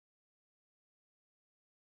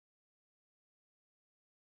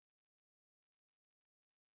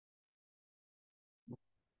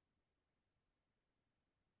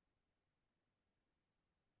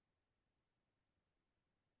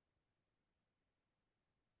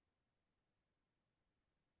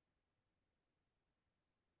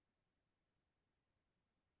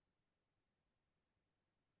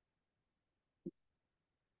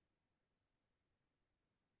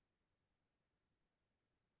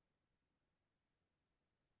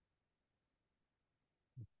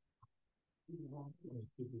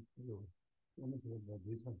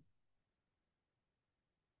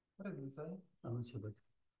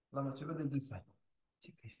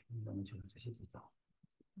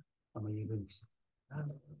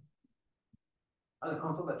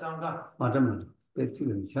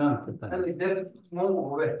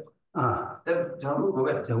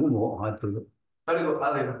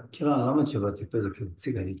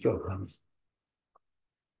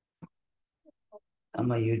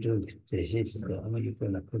아마 요즘 제시스가 아마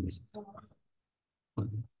이거나 그러면서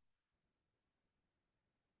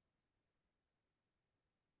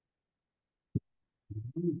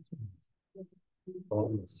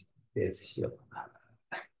됐어요.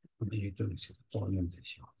 우리 요즘 보면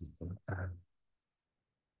되죠.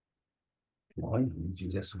 뭐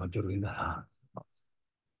이제 수가 저러긴다.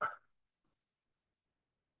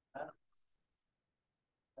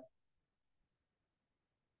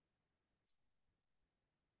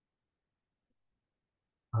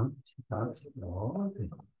 아, 진짜 뭐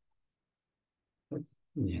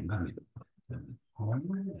인간이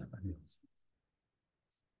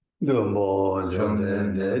Dumbo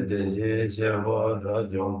Jomden de Deji Shebo Da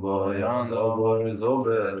Jombo Yanda Bor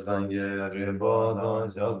Zobe Sangye Rimbo Don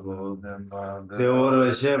Shabu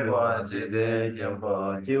Deor Sheba Jide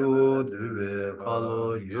Jemba Jiu Dube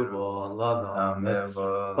Kalu Yubo Lada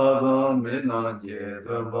Meba Lada Mina Je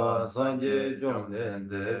Dumba Sangye Jomden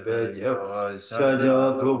de Beje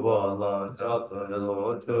Shaja Tuba La Chata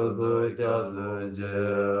Lo Chudu Jazu Je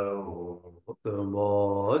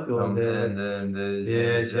Dumbo Jomden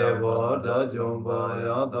de Sheba Da Jomba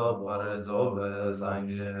Yanda Bor Zobe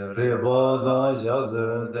Sangye Rimbo Don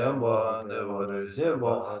Shabu Demba Deor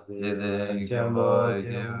Sheba Jide Jemba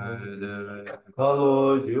Jiu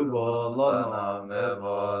Kalu Juba Lana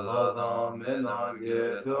Meba Lada Mena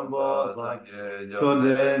Ge Tumba Sangye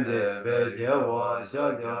Jodende Bejewa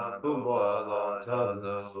Shaja Tumba La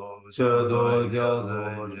Chazo Shado Jazo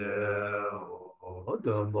Je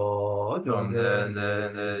Dumba Jomdende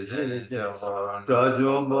Jejewa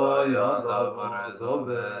Rajumba Yanda Bar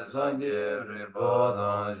Zobe Sangye Riba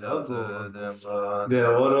Dan Shazo Demba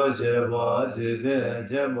Deora Sheba Jide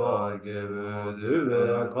Jeba Gebu Dube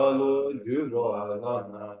Kalu Juba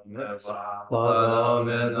Lana Meba Lada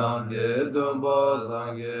Mena Ge Dumba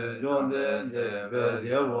Sangye Jondende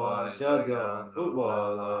Bejewa Shaga Tuba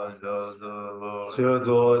La Jazo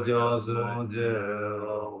Shado Jazo Je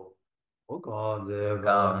Okaze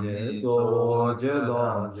Ganye So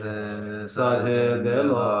Jedanze Saje De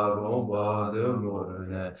La Gomba De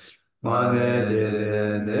Mune Mane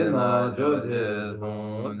Jede De Na Joje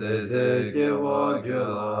Son De Se Kewa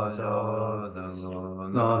Jela Cha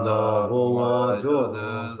Nanda Homa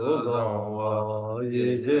Jode Sozan Wa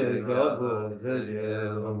Yeje Gato Zeje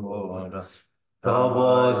Lumbora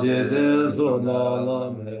Taba Jede Sona La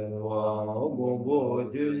Mewa Gombo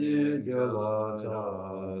Jini Gela Cha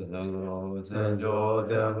Senjo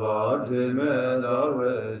Denpa Jime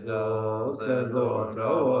Dawe Jo Senjo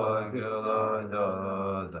Trawa Gela Cha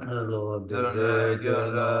Hello Dede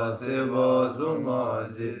Gela Seba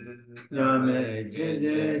Sumaji Nyame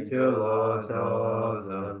Jije Gela Cha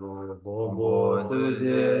Hello Gombo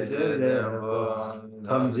Tuje Jedenpa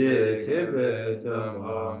Tamje Tebe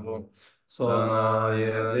Tenpa Sona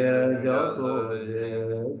Yede Jaso Je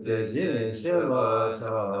Dejin Shela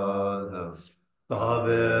Cha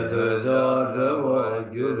Tabe Deja Rewa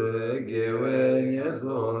Gyure Gewe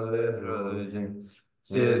Nyezon Le Rojin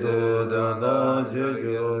Shedo Danda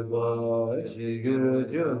Jegyo Ba Shigyu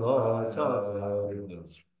Jula Cha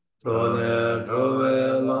Trone Trove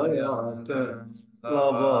La Yanten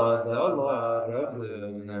Laba Dala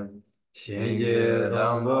Rabdune Shinge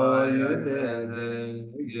Damba Yudende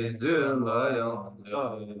Gindu La Yang Cha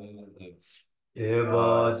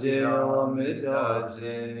Eba Jia Meja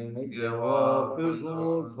Jin Gewa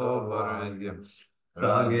Puzun Tobarge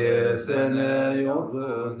Range Sene Yonzu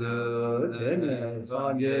De Tene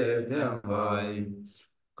Sange Tenbai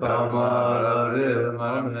Kamara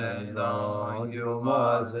Marme Dan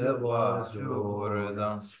Yuma Seva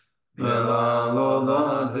Shurdan Melan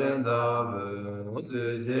Lodan Zendabu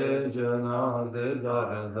Duje Jena De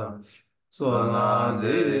Dardan Sona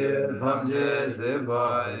De Tamje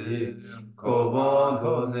Sebai Koban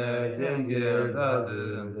Tone Tenge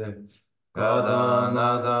Tadde Kada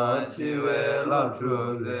Nada Chiwe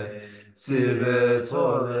Lapchude Sibe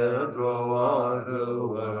Tole Drowa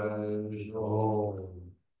Ruwa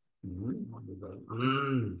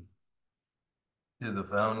To the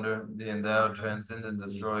founder, the endowed, transcendent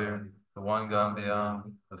destroyer, the one gone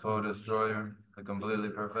beyond, the foe destroyer, the completely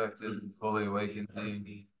perfected, fully awakened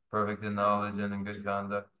being, perfect in knowledge and in good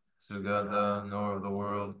conduct, Sugata, knower of the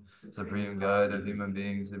world, supreme guide of human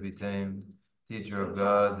beings to be tamed, teacher of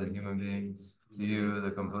gods and human beings, to you,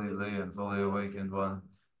 the completely and fully awakened one,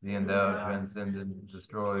 the endowed, transcendent,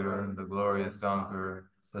 destroyer, the glorious conqueror,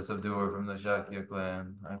 the subduer from the Shakya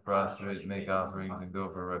clan, I prostrate, make offerings, and go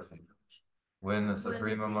for refuge. When the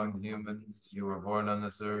supreme among humans, you were born on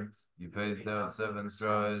this earth, you paced out 7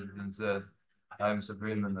 strides and said, I am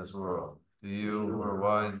supreme in this world. To you who are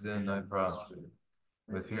wise then I prostrate.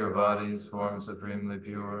 With pure bodies, forms supremely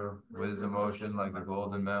pure, wisdom ocean like a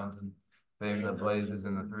golden mountain, fame that blazes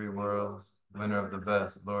in the 3 worlds, winner of the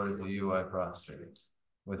best, Lord, to you I prostrate.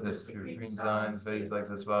 With this supreme sign, face like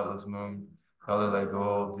the spotless moon, color like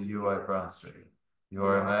gold, to you I prostrate. You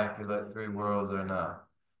are immaculate, 3 worlds are not.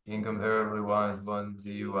 Incomparably wise one,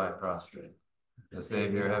 to you I prostrate. The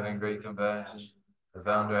Savior having great compassion, the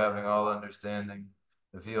Founder having all understanding,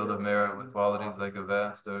 the field of merit with qualities like a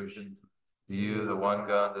vast ocean, to you, the one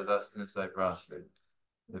God, the thusness I prostrate.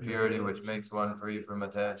 The purity which makes one free from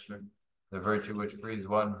attachment, the virtue which frees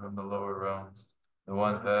one from the lower realms, the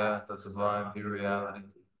one path, the sublime pure reality,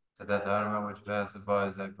 to that dharma which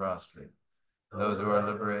pacifies I prostrate. Those who are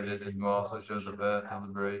liberated and who also show the path to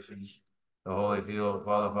liberation, the holy field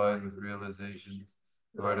qualified with realization,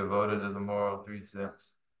 who are devoted to the moral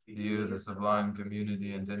precepts, to you, the sublime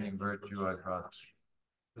community intending virtue I prostrate.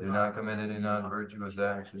 Do not commit any non-virtuous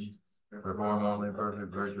actions, perform only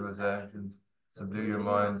perfect virtuous actions, subdue your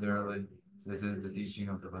mind thoroughly. This is the teaching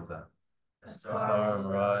of the Buddha. A star, a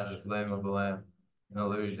mirage, a flame of a lamp, an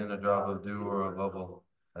illusion, a drop of dew or a bubble,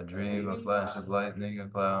 a dream, a flash of lightning, a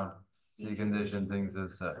cloud, see conditioned things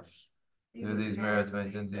as such. Through these merits may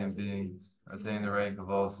sentient beings attain the rank of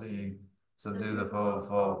all-seeing, subdue the foe of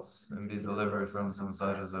faults, and be delivered from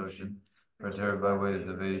samsara's ocean, perturbed by waves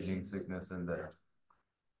of aging, sickness, and death.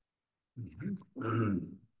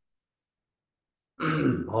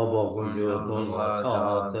 Haba kunjo donla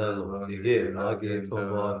chana tselo dike ragi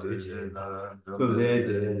toba duje kumde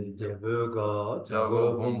de jebu ga jago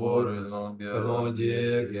kumbo rizong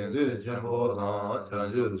je gendu jimbo dan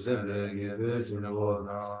chanju sembe gendu jimbo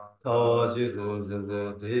tawa jidu zizo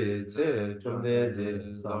de tse chumde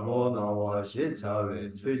de samo nawa shi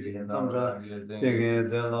chawe chuje namra dike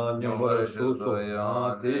zela nyambara shuso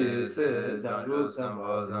ya de tse chanju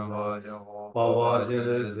semba semba Baba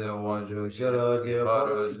jele se wanju shera ge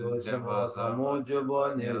paru do chemba samo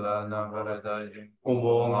jeba nila nambara taji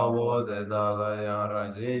kumbo ngabo de dala yang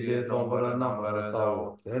ranji je tombara nambara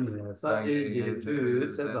tao tene sanji ge tu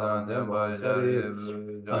tsetan demba shari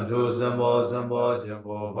anju zemba zemba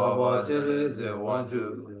jembo baba jele se wanju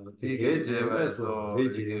tige je meso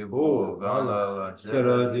riji bu gala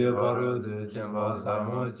shera ge paru do chemba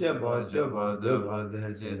samo jeba jeba deba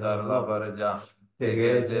de je dala baraja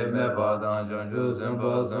Tege je me badan janju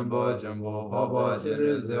zemba zemba jembo baba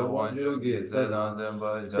jere ze wanju gi zedan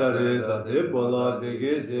demba jare da de bola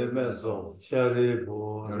tege je me so shari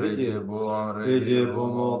bu rije bu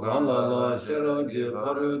mo gala la shera gi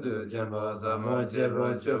paru de jemba zama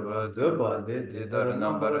jeba jeba de ba de dar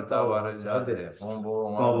number tawar jade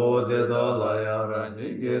Kabo de da la ya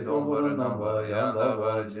ranji ge tombor namba yanda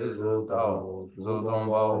bar jesu tao su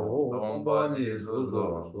tomba o tomba ni su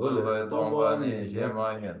zo su le tomba ni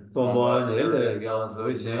shema yin tomba ni le gyan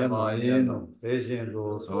su shema yin no pe shin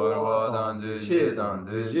do sorwa dan du shi dan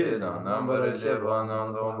nambar sheba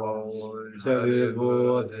nan tomba o shebe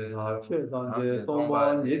bu de na che dan de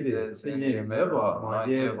tomba ni de sinyi me ba ma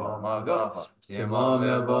je ba ma ga pa Tima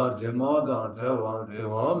me ba jima dan trewa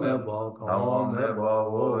trewa me ba kawa me ba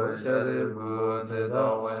wo shari bu de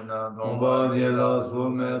da we na tomba ni la su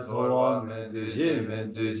me tsorwa me du ji me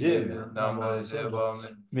namba sheba me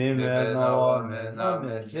mi me na wa me na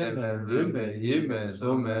me che me lu me yi me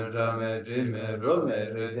su me ra me tri me ro me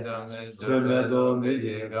re ja me she me do mi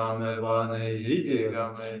ji ga me ba ne yi ji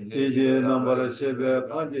ga me yi ji namba ra shebe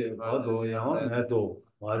pa ji pa do yang me do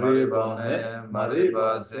Mariba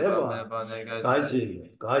seba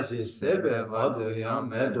kashi sebe vadu yang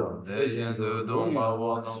medo rejen du dongma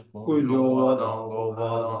wadang kunjo wadang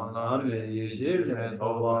goba name yishi me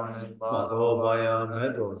toba madoba yang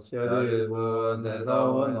medo sheri bu neda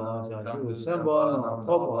wana chanju semba na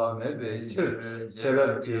toba mebe chir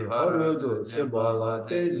sherabji harudu chibala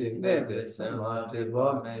teji nede sema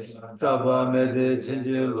tiba Traba mede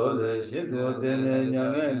chinji lole shindu dene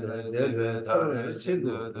nyangende debe tar chindu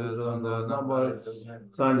duzondo nambar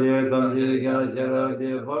Sanje tamji kya shera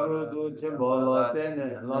ki paru du chimbala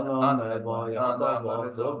tene lana meba yanda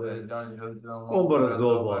ba zobe Kumbar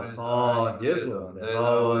zoba sa jesu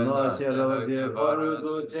Lawa na shera ki paru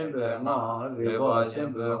du chimbe nga riba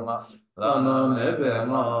chimbe nga Lana mebe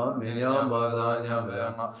nga minyamba da nyambe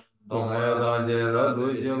nga 동해단제라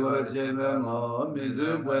도시버 제명어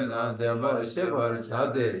미즈베나 데바 셰버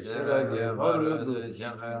자데 셰라게 바르도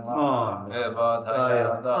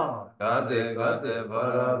에바타야다 가데 가데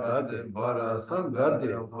바라 가데 바라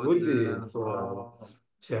상가데 부디 소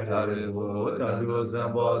샤르고 다조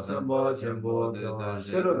잠바 삼바 쳔보 다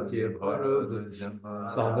셰럽제 바르도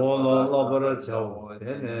상보노 라버라 차오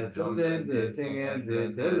데네 좀데데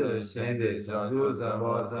땡엔제 델 셴데 자조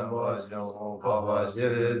잠바 삼바 바바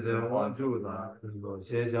셰레제 원주다 그리고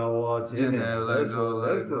제자와 제네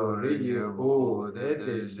레소 리기고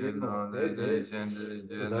데데 신노 데데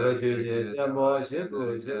다라제제 템바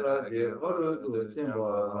셰도 제라게 어르도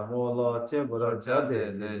쳔바 가모라 쳔바라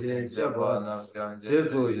자데 데제 셰바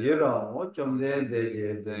제소 예라 어좀데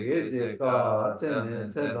데제 데게 가 쳔네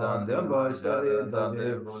쳔다 뎀바 샤레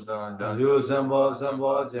다데 안조 삼바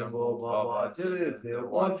삼바 쳔보 바바 제레세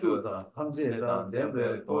원주다 함제다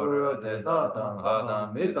뎀베 포르 데다다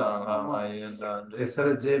하다 메다 하마이다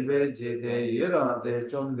데서제베 제데 예라데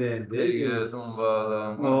좀데 데게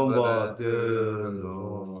Sumbalam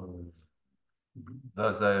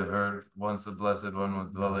Thus I have heard, once the Blessed One was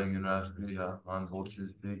dwelling in Rashtriya on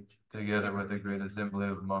Vulture's Peak, together with the great assembly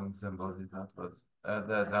of monks and Bodhisattvas. At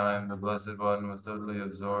that time, the Blessed One was totally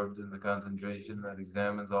absorbed in the concentration that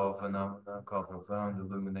examines all phenomena called profound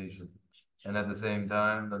illumination. And at the same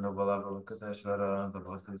time, the noble Avalokiteshvara, the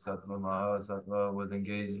Bodhisattva Mahasattva, was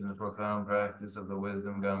engaged in the profound practice of the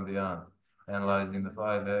wisdom gone beyond, analyzing the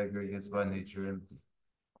five aggregates by nature empty.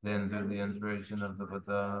 Then, through the inspiration of the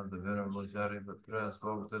Buddha, the Venerable Shariputra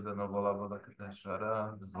spoke to the noble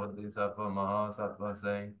Avalokiteshvara, the Bodhisattva Mahasattva,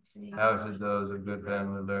 saying, "How should those of good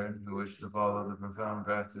family learn who wish to follow the profound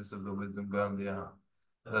practice of the wisdom gone beyond?"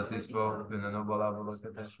 Thus he spoke, and the noble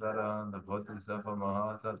Avalokiteshvara, the Bodhisattva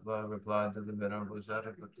Mahasattva, replied to the Venerable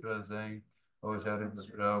Shariputra, saying, "O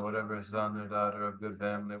Shariputra, whatever son or daughter of good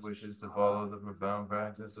family wishes to follow the profound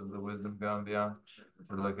practice of the wisdom gone beyond,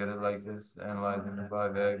 should look at it like this, analyzing the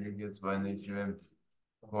five aggregates by nature empty.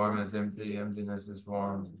 Form is empty, emptiness is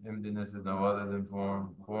form. Emptiness is no other than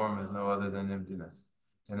form. Form is no other than emptiness.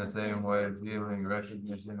 In the same way, feeling,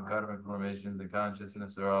 recognition, karmic formations, and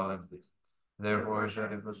consciousness are all empty. Therefore,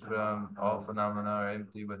 Shariputra, all phenomena are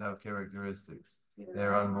empty without characteristics. They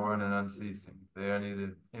are unborn and unceasing. They are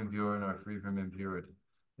neither impure nor free from impurity.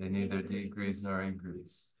 They neither decrease nor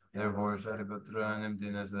increase. Therefore, Shariputra, in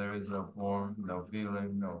emptiness there is no form, no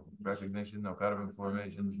feeling, no recognition, no karmic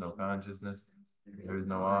formations, no consciousness. There is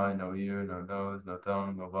no eye, no ear, no nose, no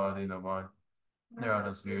tongue, no body, no mind. There are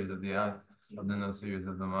no spheres of the eyes, no spheres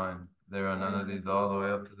of the mind. There are none of these all the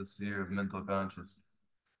way up to the sphere of mental consciousness.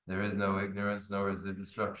 There is no ignorance, nor is there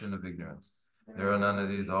destruction of ignorance. There are none of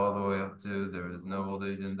these all the way up to, there is no old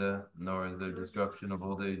age and death, nor is there destruction of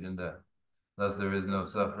old age and death. Thus there is no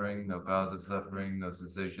suffering, no cause of suffering, no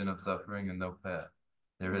cessation of suffering, and no path.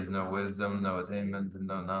 There is no wisdom, no attainment, and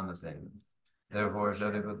no non-attainment. Therefore,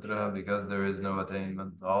 Shariputra, because there is no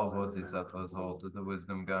attainment, all Bodhisattvas hold to the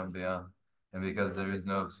wisdom gone beyond, and because there is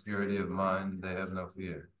no obscurity of mind, they have no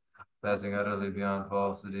fear. Passing utterly beyond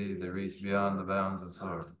falsity, they reach beyond the bounds of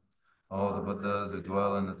sorrow. All the Buddhas who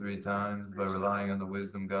dwell in the three times, by relying on the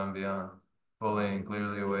wisdom gone beyond, fully and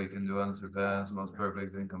clearly awaken to unsurpassed, most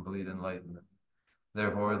perfect and complete enlightenment.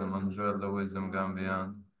 Therefore, the mantra of the wisdom gone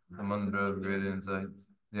beyond, the mantra of great insight,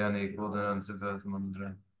 the unequaled and unsurpassed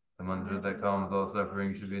mantra, the mantra that calms all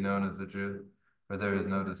suffering should be known as the truth, for there is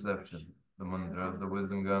no deception. The mantra of the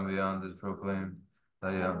wisdom gone beyond is proclaimed.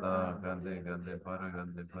 Tayata Gandhi Gandhi Para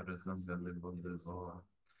Gandhi Parasam Gandhi Buddha Soha.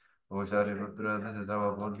 O Shariputra, this is how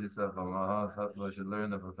a Bodhisattva Mahasattva should learn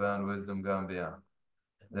the profound wisdom gone beyond.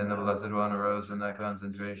 Then the Blessed One arose from that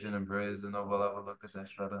concentration and praised the noble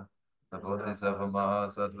Avalokiteshvara, the Bodhisattva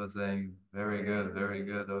Mahasattva, saying, very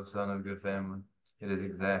good, O son of good family. It is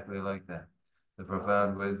exactly like that. The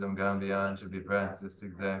profound wisdom gone beyond should be practiced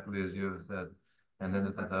exactly as you have said, and then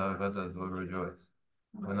the Tathagatas will rejoice.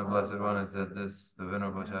 When the Blessed One had said this, the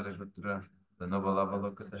Venerable Shariputra, the noble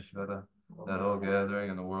Avalokiteshvara, that whole gathering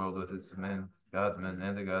in the world with its men, God's men,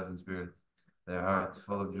 and the gods and spirits, their hearts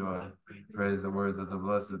full of joy, praise the words of the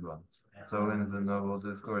Blessed One. So ends the noble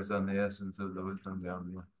discourse on the essence of the wisdom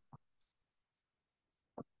gone beyond.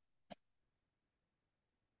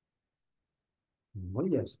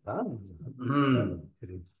 Yes,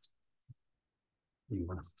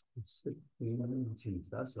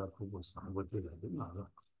 진짜 사고고 상고들이 많아.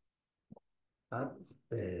 다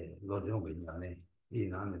로종 그냥에 이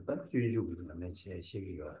나는 딱 주주 그냥에 제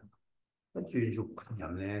시기가 딱 주주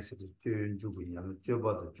그냥에 세 주주 그냥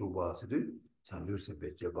줘봐도 줘봐서도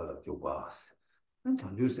장주세배 줘봐도 줘봐서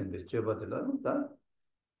장주세배 줘봐도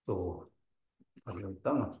다또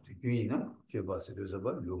땅은 균이나 죄바스에서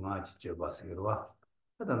봐 롱아지 죄바스로 와.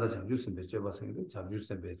 하다가 장주선배 죄바스인데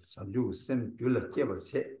장주선배 장주 쌤 줄라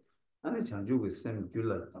깨버체. 아니 장주고 쌤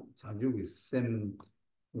줄라 장주고 쌤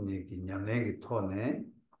이게 냠내기 토네.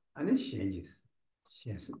 아니 신지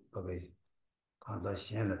신스 거기 간다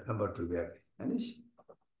신을 펴버 주베. 아니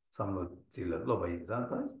삼로 딜러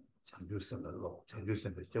로바이자다 장주선배 로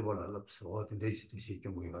장주선배 죄벌라 럽스 어디 되지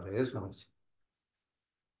좀 뭐가래서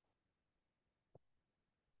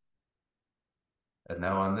And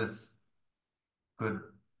now on this good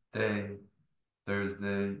day,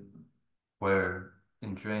 Thursday, where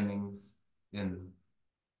in trainings, in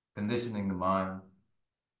conditioning the mind,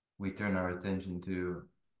 we turn our attention to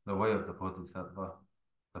the way of the Bodhisattva,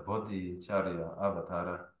 the Bodhicharya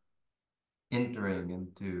Avatara, entering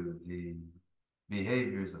into the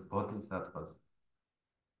behaviors of Bodhisattvas.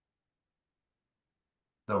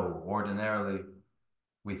 Though ordinarily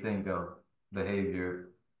we think of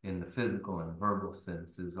behavior in the physical and verbal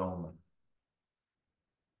senses only.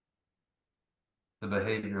 The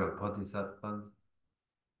behavior of Bodhisattvas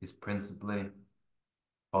is principally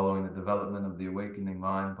following the development of the awakening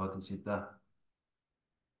mind, bodhicitta,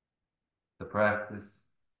 the practice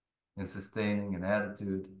in sustaining an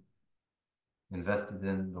attitude invested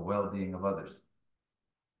in the well-being of others.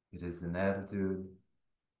 It is an attitude,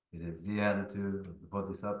 it is the attitude of the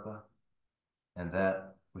Bodhisattva, and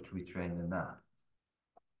that which we train in that.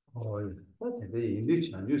 근데 인도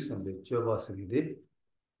장주선배 줘봤는데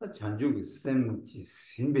장주기 쌤기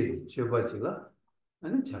신배 줘봐지가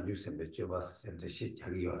아니 장주선배 줘봤을 때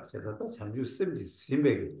시작이 열어서 장주 쌤기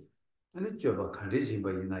신배 아니 줘봐 간대진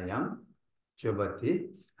바이나 양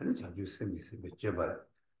줘봤디 아니 장주 쌤기 신배 줘봐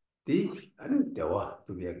디 아니 대화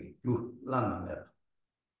좀 얘기 유 라나메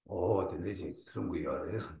근데 이제 그런 거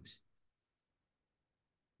열어서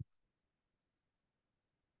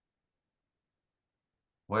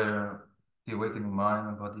Where the awakening mind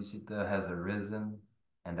of bodhicitta has arisen,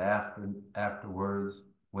 and afterwards,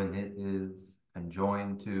 when it is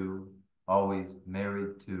conjoined to, always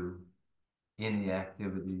married to, any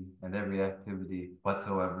activity and every activity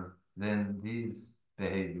whatsoever, then these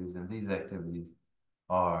behaviors and these activities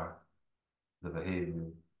are the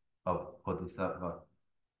behavior of Bodhisattva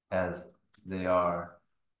as they are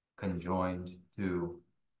conjoined to,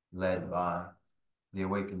 led by the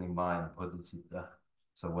awakening mind, Bodhicitta.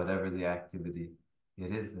 So whatever the activity,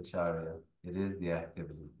 it is the charya, it is the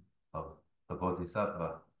activity of the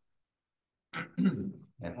Bodhisattva.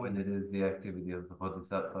 And when it is the activity of the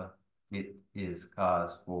Bodhisattva, it is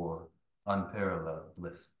cause for unparalleled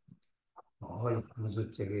bliss.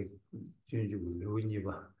 무슨 제게 준주고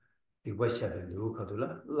누구니봐 이것이야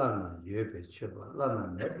누구가도라 라나 예배 쳐봐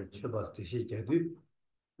라나 예배 쳐봐 뜻이 제도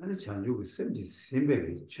아니 장주고 쌤지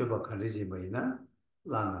심백이 쳐봐 갈리지 뭐이나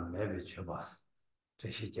라나 예배 쳐봐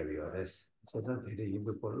뜻이 제비어레스 세상 대대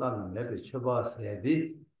이거 라나 예배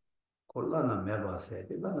쳐봐서야지 콜라나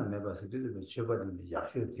매바서야지 라나 매바서 들으면 쳐봐는데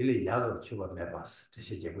약속 딜이 약을 쳐봐 매바스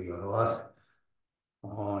뜻이 제고 여러 와서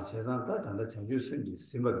세상 다 단다 장주 쌤지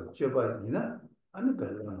심백이 쳐봐이나 아니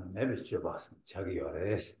별로는 매배 쳐봐서 자기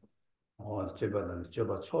열에서 줘봐는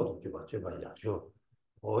줘봐 초도 줘봐 약초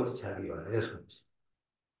어디 자기 열에서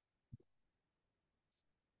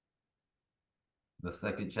The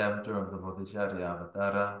second chapter of the Bodhicharya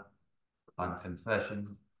Avatara on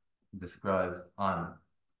confession describes on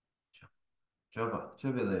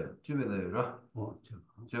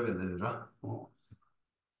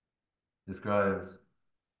describes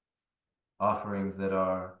offerings that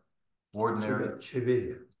are ordinary.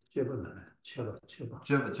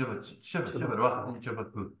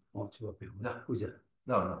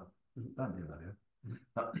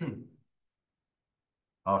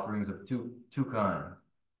 Offerings of two kinds.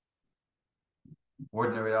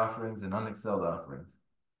 Ordinary offerings and unexcelled offerings.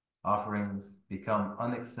 Offerings become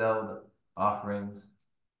unexcelled offerings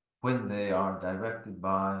when they are directed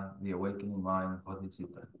by the awakening mind,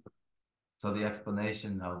 Bodhicitta. So the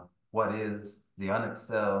explanation of what is the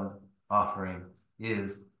unexcelled offering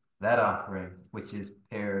is that offering which is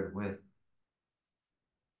paired with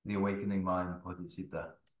the awakening mind, Bodhicitta.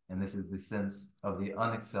 And this is the sense of the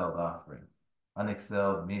unexcelled offering.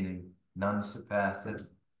 Unexcelled meaning none surpass it,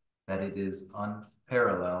 that it is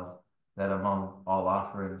unparalleled, that among all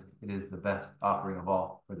offerings, it is the best offering of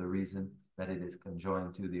all for the reason that it is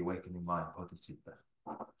conjoined to the awakening mind, Bodhicitta.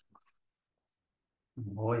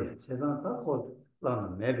 세상 딱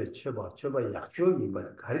라는 맵에 쳐봐 약초이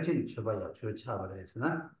뭐 가르치는 쳐봐 약초 차버려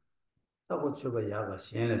했으나 딱 쳐봐 야가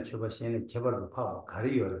신을 쳐봐 신을 개발도 파고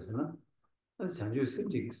가리어서는 장주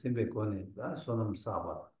습지 습에 거네다 손음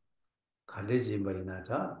싸봐 갈래지 뭐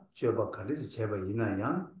이나자 쳐봐 갈래지 제바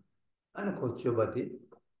이나양 아니 그 줘봐디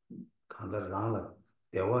간다랑라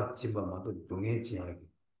대화 집어마도 동해 지역이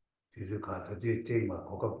뒤주 가다 뒤에 쟁마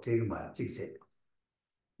고급 쟁마 찍세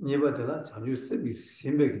니버들아 자주 쓰비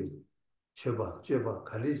심백이 줘봐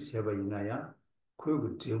갈리지 줘봐 이나야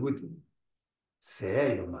그리고 제부디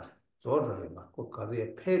세요 말 조져요 말꼭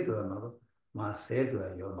가도에 패줘요 말고 마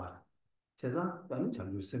세줘요 말 제가 나는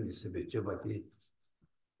자주 쓰비 쓰비 줘봐디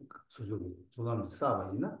수수고 조감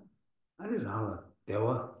싸봐 이나 아니 라마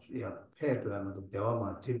대화 야 패드라면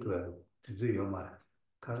대화만 팀드라 뒤도 요말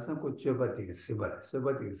가르상 고 쥐어바디게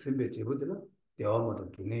세바디게 심베 제부들은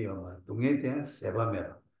대화만 동해 요말 동해 대한 세바메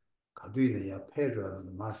가두이네 야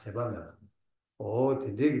패드라면 마 세바메 오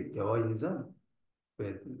되게 대화 인상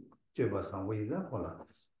왜 쥐어바 상고 인상 콜라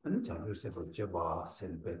아니 자주 세고 쥐어바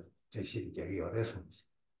센베 제시리 얘기 어레서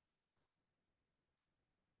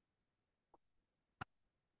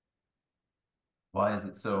Why is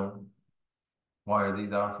it so? Why are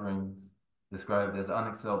these offerings described as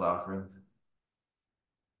unexcelled offerings?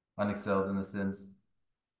 Unexcelled in the sense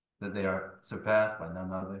that they are surpassed by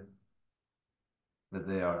none other, that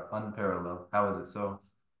they are unparalleled. How is it so?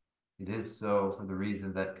 It is so for the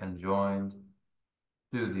reason that conjoined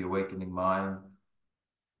to the awakening mind,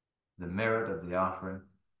 the merit of the offering,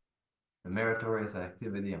 the meritorious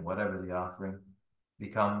activity and whatever the offering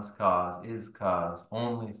becomes cause, is cause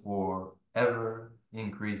only for ever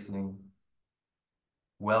increasing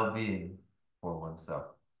well-being for oneself.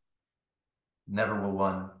 Never will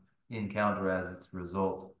one encounter as its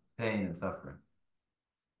result pain and suffering,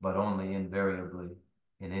 but only invariably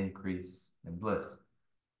an increase in bliss.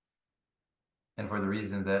 And for the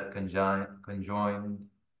reason that conjoined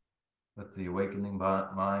with the awakening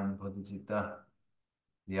mind, bodhicitta,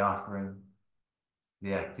 the offering,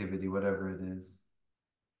 the activity, whatever it is,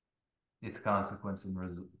 its consequence and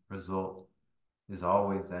result is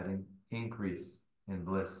always that increase in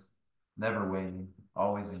bliss, never waning,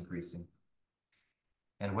 always increasing.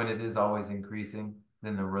 And when it is always increasing,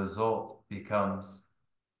 then the result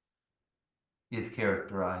is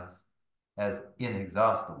characterized as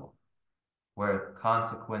inexhaustible, where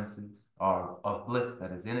consequences are of bliss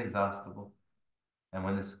that is inexhaustible. And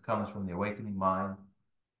when this comes from the awakening mind,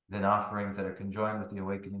 then offerings that are conjoined with the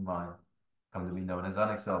awakening mind come to be known as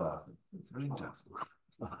unexcelled offerings. It's very just.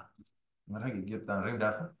 What I could give that ring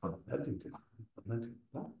that's for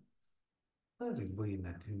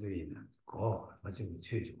보이나 된도이나 고 맞으면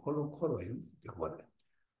최지 콜로 이거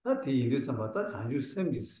나 뒤에서 맞다 자주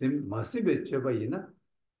셈 마시베 줘봐이나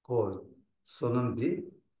고 소놈디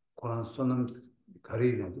고란 소놈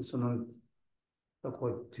가리나디 소놈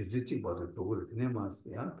고 뒤지지 버도 도구를 그냥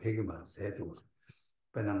마스야 배기만 세도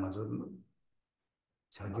배나마도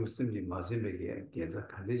자주 셈지 마시베게 계속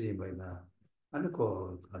갈리지 뭐나 아니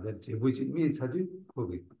고 다들 제부지 민사도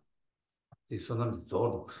거기 이 소놈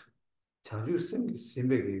조도 자주 셈기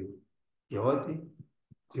셈베게 여와디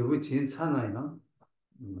제부 진 사나이나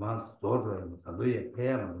마 조도야 다도에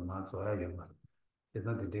해야만 마 조야 말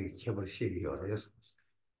그래서 되게 기억을 시기 어려서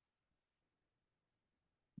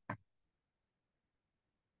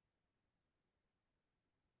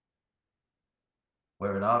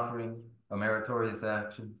where an offering, a meritorious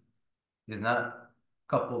action, is not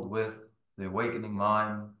coupled with the awakening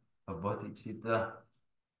mind of bodhicitta,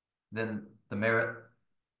 then the merit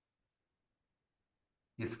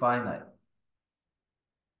is finite.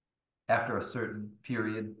 After a certain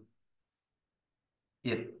period,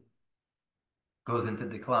 it goes into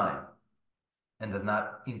decline and does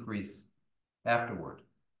not increase afterward.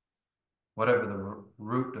 Whatever the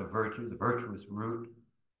root of virtue, the virtuous root,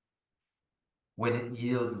 when it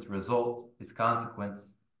yields its result, its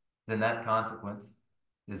consequence, then that consequence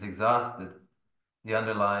is exhausted. The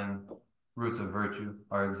underlying roots of virtue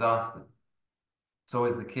are exhausted. So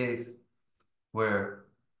is the case where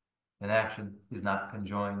an action is not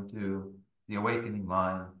conjoined to the awakening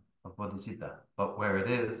mind of bodhicitta, but where it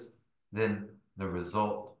is, then the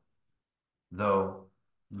result, though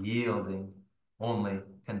yielding, only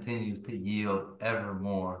continues to yield ever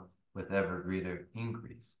more with ever greater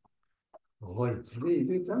increase. 거의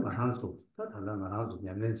이게 참 많아서 다 많아서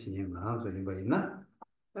년년치 많아서 이거이나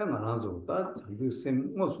많아서 다 자주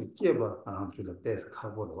셈 모습 깨봐 하나도 데스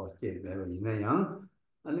카보로 왔게 내가 있는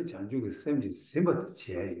아니 자주 셈지 셈부터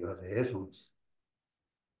제가 해서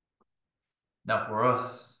Now for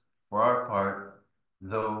us, for our part,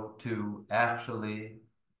 though to actually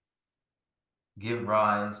give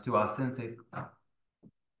rise to authentic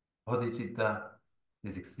bodhicitta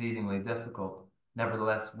is exceedingly difficult,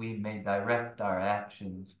 nevertheless we may direct our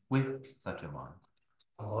actions with such a mind.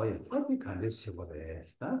 어이 어디 간데 시보래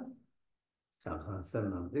했다 잠깐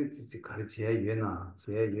쌤나 이 가르치야 유나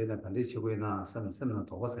제 유나 가르치고 있나 쌤나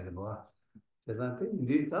도와 살려봐 제가한테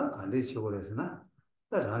인디다 가르치고 그래서나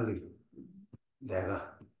나랑이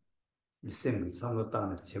내가 쌤이 선거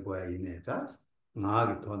땅에 제거야 이내자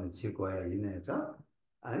나하게 돈을 제거야 이내자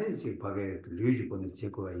아니 지금 밖에 류지권을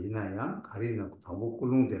제거야 이나야 가리는 도구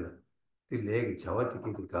꿀릉들 그 내게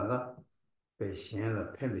자와티기 가가 배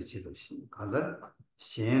시행을 폐미치도 간다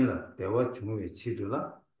시행을 대화 중에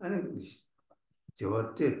치도라 아니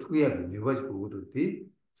저와 때 투약이 미버지고 그러더니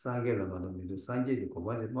상계를 만듭니다. 상계지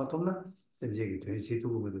고반에 맞었나? semjegi tuyan chi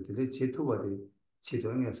tuku mido tili chi tuwa di chi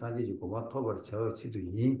tuwa nga sanji kuwa tobar chawa chi tu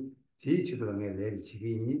yin di chi tuwa nga leri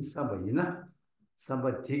chigi yin samba yina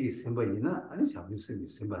samba digi simba yina ani chabu simbi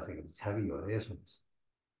simba sega chagi yore so.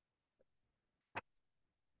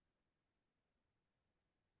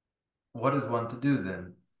 What is one to do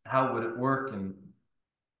then? How would it work in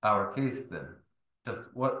our case then? Just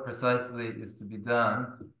what precisely is to be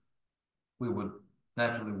done? We would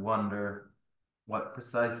naturally wonder what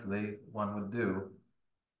precisely one would do.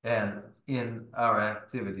 And in our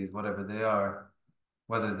activities, whatever they are,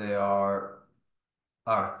 whether they are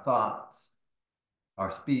our thoughts,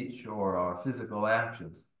 our speech, or our physical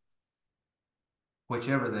actions,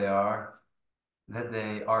 whichever they are, that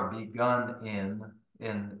they are begun in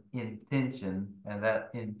intention, and that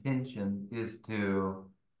intention is to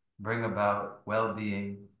bring about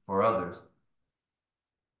well-being for others.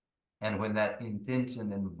 And when that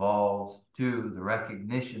intention involves the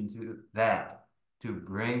recognition to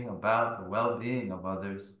bring about the well-being of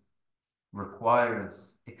others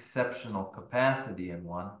requires exceptional capacity in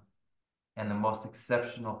one, and the most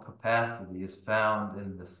exceptional capacity is found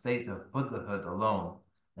in the state of Buddhahood alone,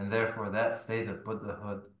 and therefore that state of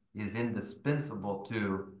Buddhahood is indispensable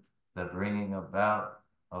to the bringing about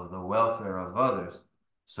of the welfare of others.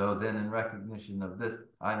 So then in recognition of this,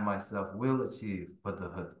 I myself will achieve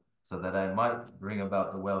Buddhahood so that I might bring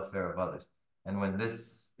about the welfare of others. And when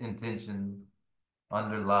this intention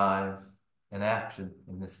underlies an action,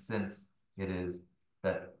 in this sense, it is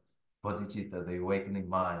that bodhicitta, the awakening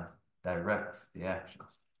mind, directs the action.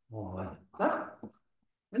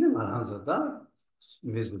 아니 말하면서다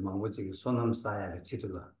미스 망고지 손남 사야가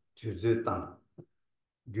치들라 주주 땅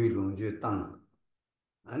규룡주 땅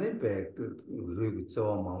아니 배그 루기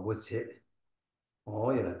저 망고치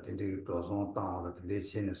어야 근데 도선 땅으로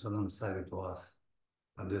대체는 손남 사기 도와서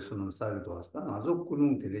안돼 손남 사기 도와서 아주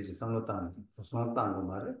꾸능 대리지 상로 땅 손 땅고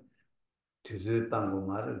말에 주주 땅고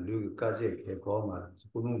말에 루기까지 개고 말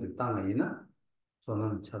꾸능의 땅이나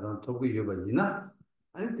손남 차단 도구 여바이나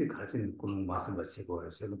아니 가진 꾸능 말씀 받치고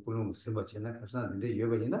그래서 꾸능 심받치나 갑산인데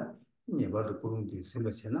여바이나 네버도 꾸능이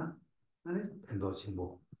심받치나 아니 펜도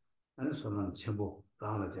친구 아니 손남 친구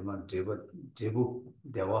라나제만 제부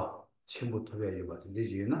대화 친구 토비야 여바인데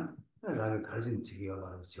지나 라는 가진 지기가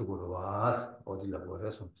말해서 최고로 와서 어디라고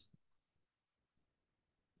그래서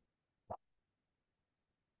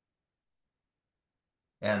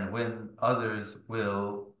And when others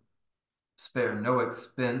will spare no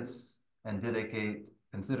expense and dedicate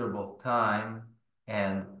considerable time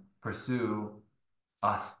and pursue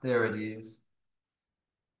austerities,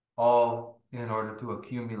 all in order to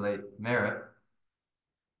accumulate merit,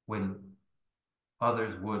 when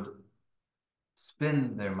others would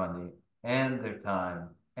spend their money and their time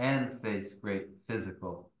and face great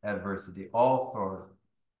physical adversity, all for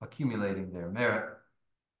accumulating their merit,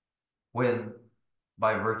 when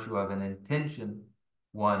by virtue of an intention,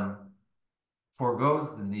 one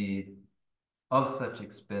forgoes the need of such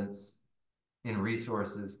expense in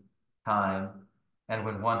resources, time, and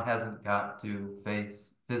when one hasn't got to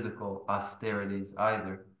face physical austerities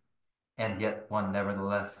either, and yet one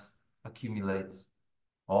nevertheless accumulates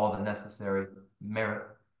all the necessary merit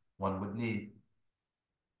one would need.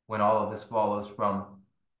 When all of this follows from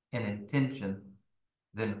an intention,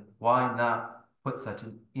 then why not put such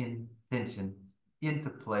an intention into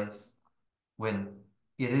place when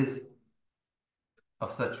it is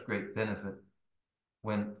of such great benefit,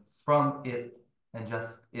 when from it and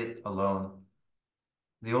just it alone,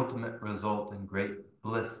 the ultimate result in great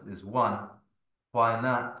bliss is won? Why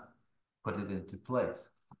not put it into place?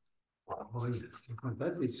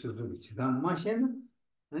 that is so 지난 마시는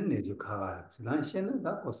내주 가가 지난 시에는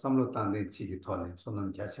다고 삼로 땅에 지기 토네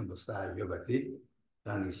손은 자신부 쌓아 여바디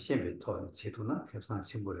라는 시에 토네 제도나 협상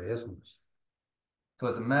신부를 해서 So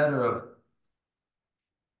it's a matter of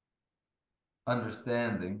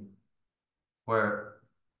understanding where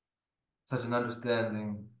such an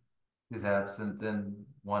understanding is absent, then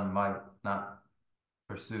one might not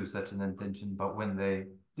pursue such an intention. But when they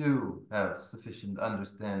do have sufficient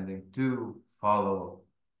understanding to follow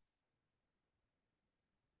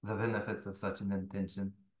the benefits of such an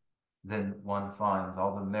intention, then one finds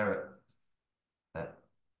all the merit that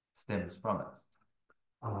stems from it.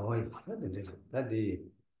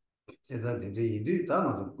 제가 이제 인도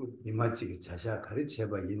단어도 이마치기 자샤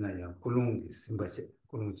가르쳐봐 이나야 굴롱기 심바체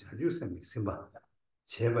굴롱 자주 셈이 심바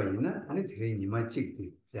제바 이나 아니 되게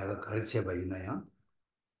이마치기 내가 가르쳐봐 이나야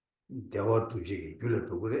대화 두지기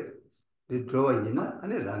줄도 그래 이 들어와이나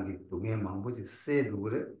아니 랑기 동해 망보지 세도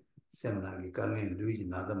그래 셈나기 강에 루이지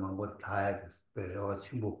나다 망보 다야 베러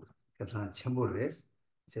친구 협상 친구를 했어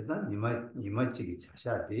제가 이마치기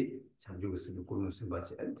자샤디 자주 쓰는 굴롱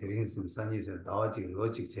심바체 되게 심산이서 나와지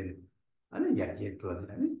로직 전 아니 야지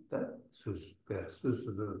아니 다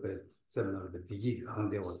수수도 세미나를 되게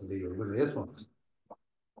강대 왔는데 요걸 해서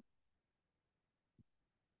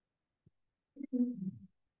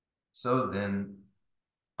So then,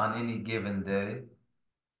 on any given day,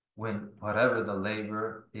 when whatever the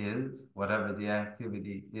labor is, whatever the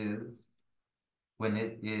activity is, when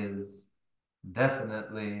it is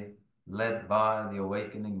definitely led by the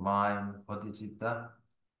awakening mind, bodhicitta,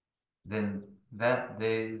 then that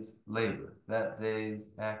day's labor, that day's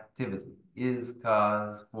activity is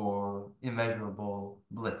cause for immeasurable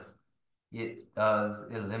bliss. It does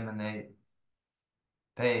eliminate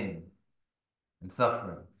pain and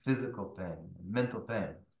suffering, physical pain, and mental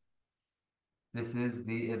pain. This is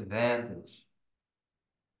the advantage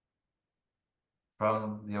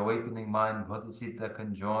from the awakening mind, bodhicitta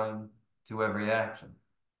conjoined to every action.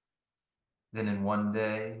 Then in one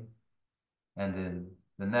day, and in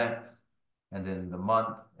the next, and in the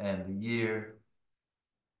month and the year,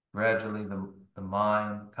 gradually the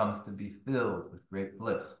mind comes to be filled with great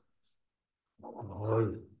bliss.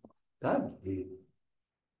 다이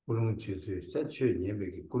굴롱 주주 세추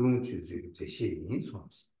예배기 굴롱 주주 제시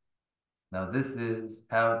인소스 Now this is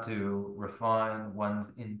how to refine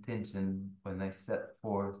one's intention when they set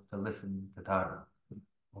forth to listen to Dharma.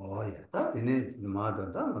 다 되네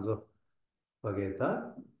마도 다 맞아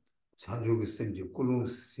바게다 자주고 셈지 굴롱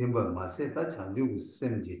심바 마세 다 자주고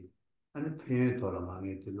셈지 아니 표현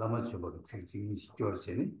돌아망에 라마 줘봐 책징이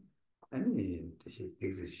시켜지네 아니 대시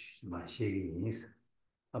엑스 마셰기 인스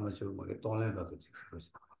아마 저 뭐게 돈내가도 직설하지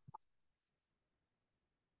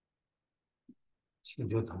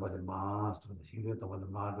신조 담아서 마스터 신조 담아서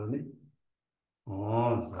마도네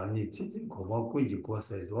아니 진짜 고맙고 이제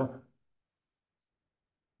고사해줘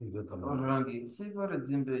신조 담아 Rangi, Sivara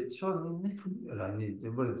Zimbe Chonin, 아니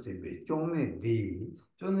저번에 집에 종내 디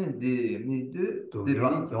Chonin de mi de 동이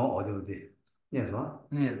Dira. 좀 어디어디 예서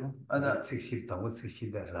Nizo, 아나 Ada. 색실 담고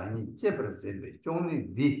색실다 라니 제버서 집에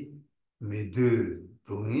종내 디 메드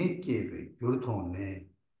동이 깨베 요통네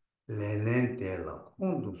레렌 데라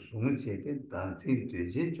콘도 숨체게 단신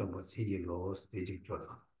되지 좀 버치기 로스 되지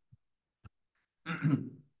줘라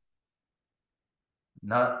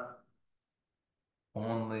Not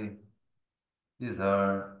only is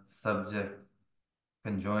our subject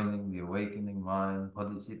conjoining the awakening mind,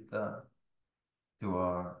 bodhicitta, to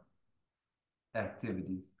our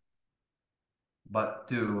activities, but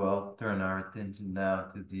I'll turn our attention now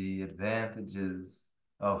to the advantages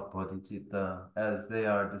of bodhicitta as they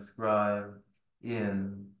are described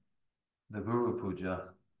in the Guru Puja,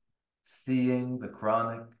 seeing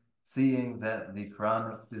that the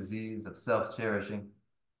chronic disease of self-cherishing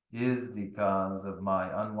is the cause of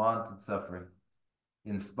my unwanted suffering.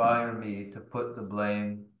 Inspire me to put the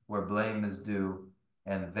blame where blame is due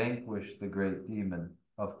and vanquish the great demon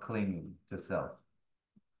of clinging to self.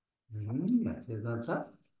 맞다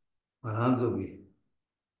말한도비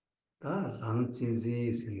다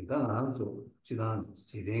랑진지 생다 나도 지난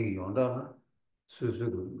지dengi 용다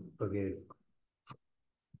수수로 그게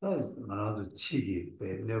다 말한도 치기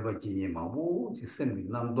배 내가 지니 마고 지sem이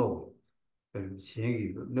남도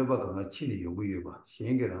시행이 내가 가 치니 요구요 봐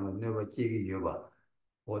시행이랑 내가 지기 요봐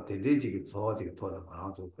어 대대지기 저지기 도다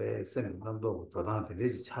말한도 배 sem이 남도 저당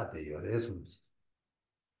대대지 차대 열에서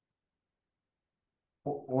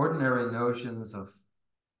Ordinary notions of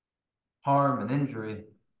harm and injury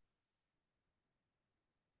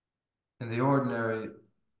in the ordinary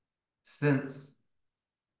sense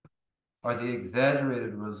are the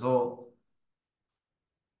exaggerated result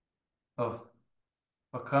of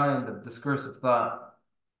a kind of discursive thought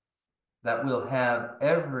that will have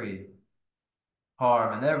every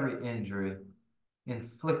harm and every injury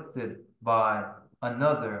inflicted by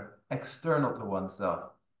another external to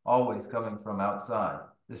oneself, always coming from outside.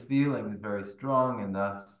 This feeling is very strong and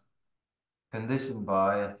thus conditioned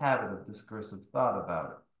by a habit of discursive thought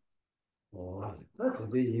about it. 다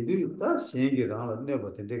근데 이들이 다 시행이랑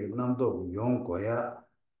내가 되게 남도 용 거야.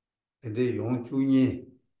 근데 용 중이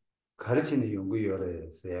가르치는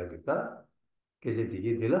연구열에 써야겠다. kese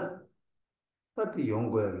digi dila, tati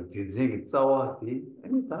yonggoya gyudzengi tsawa di,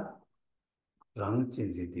 ane ta rang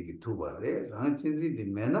chinzi digi tuba re, rang chinzi di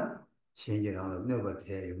mena, shenji rangla nyoba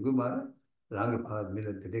teya yungu mara, rangi paa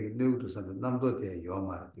mila dili nyogu tu sanda namdo teya yo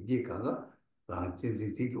mara, digi kanga rang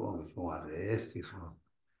chinzi digi wanga chungwa re, esti suna.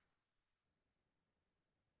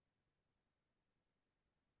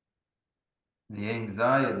 The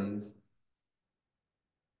anxieties,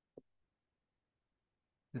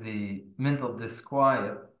 the mental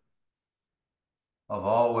disquiet of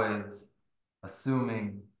always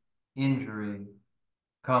assuming injury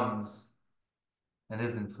comes and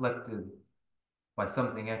is inflicted by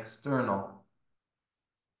something external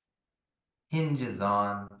hinges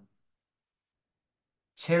on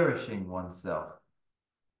cherishing oneself.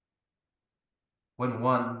 When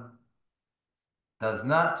one does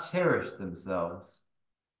not cherish themselves,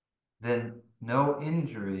 then no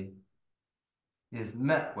injury is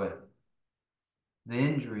met with. The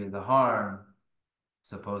injury, the harm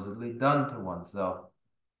supposedly done to oneself,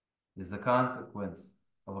 is the consequence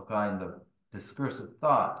of a kind of discursive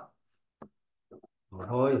thought.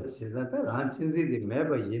 Hoy, sedata rang chinzi di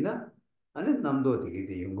meba yina, ane namdo digi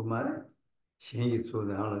di yungu mara, shenji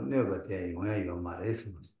tsuda rangla nyoba teya yunga yo mara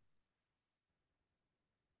esmu.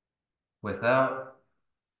 Without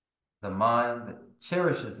the mind that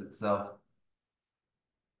cherishes itself,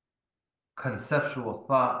 conceptual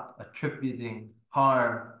thought attributing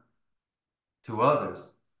harm to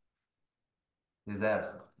others is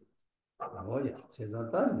absent. Hoy,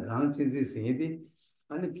 sedata rang chinzi singi di,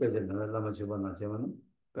 ane kyoja nala lama chuba na chemana,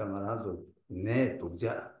 pe marazo ne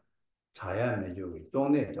tukja, chaya me jogi,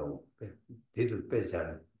 tongne tawu, didu pe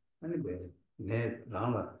chari, ane pe ne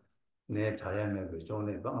rangla, ne chaya me pe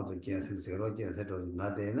tongne, banga tu jensen sikro, jensen to na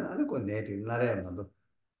deyna, ane ko ne di naraya mando,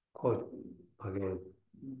 ko pake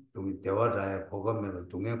dungi dewa raya koga me pe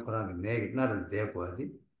dungi korangi ne ki naran de kuwa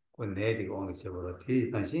di, ko ne di ongi cheboro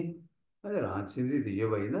ti tanshi, ane rang chinzi di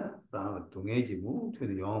yoba ina, rangla dungi ki mu,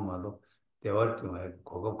 tuni yonga mando, dewa dunga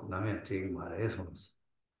koga namya tegi mara esonsi.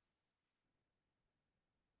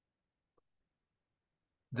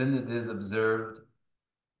 Then it is observed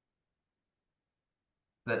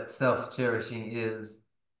that self-cherishing is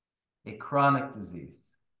a chronic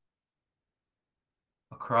disease.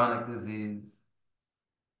 A chronic disease,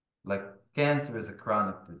 like cancer is a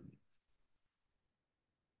chronic disease.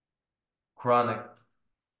 Chronic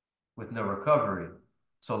with no recovery.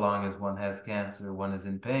 So long as one has cancer, one is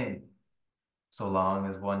in pain. So long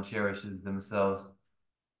as one cherishes themselves,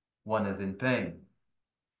 one is in pain.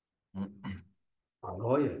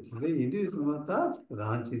 Oye, tiga indu sumata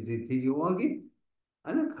ranchi zi tiki wangi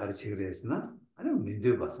ane karichi kresna ane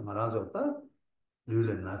mindu basa maranzo ta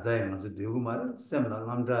lula nazai mazu dugu mara semla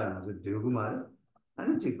ngamdrai mazu dugu mara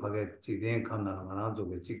ane chik pake chik den kamna maranzo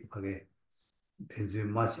ke chik pake pinzu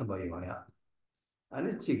macheba yuwaya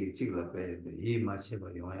ane chiki chikla pe yi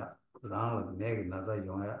macheba yuwaya rangla negi nazai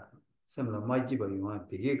yuwaya semla majiba yuwaya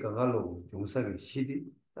tiki kagalo jungsa ke shidi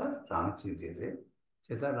ta ranchi zi re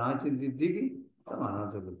cheta ranchi zi tiki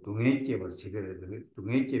당하나도 동해계를 지게래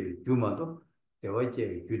동해계의 규모도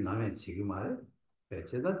대화계 규 남의 지금 말에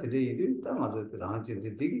제가 드리기 당하도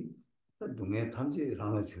라한진지 되기 동해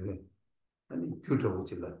탐지라는 주에 아니 규정을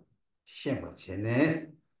질러 시행과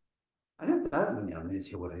전에 아니 다른 양의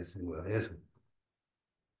제거를 했습니다. 그래서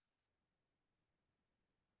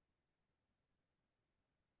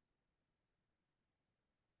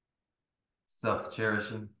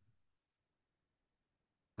Self-cherishing,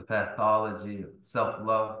 the pathology of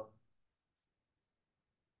self-love,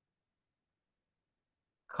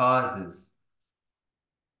 causes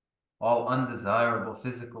all undesirable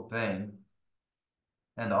physical pain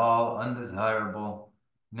and all undesirable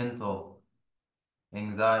mental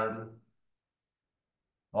anxiety,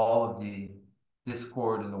 all of the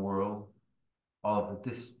discord in the world, all of the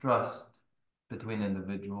distrust between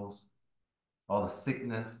individuals, all the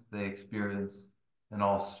sickness they experience, and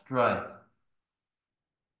all strife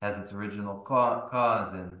has its original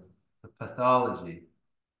cause in the pathology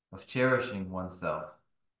of cherishing oneself.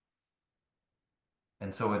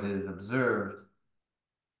 And so it is observed,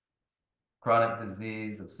 chronic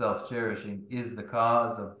disease of self-cherishing is the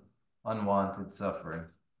cause of unwanted suffering.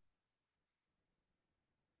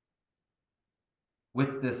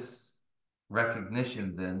 With this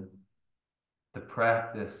recognition, then, the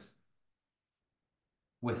practice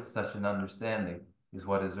with such an understanding is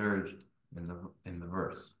what is urged in the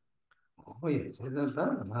verse. 오예 제가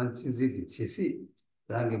다 한진지디 치시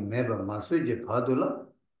당게 매번 마수지 봐도라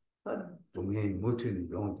동해 못은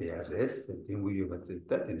용대야 레스 딩구유 같은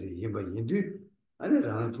때인데 이봐 인도 아니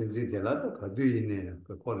한진지디라도 가도 있네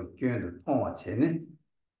그 꼴을 끼는데 통화 전에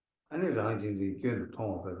아니 랑진지 교도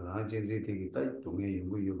통업에 랑진지 되게 다 동해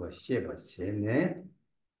연구 요바 셰바 셰네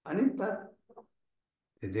아니 다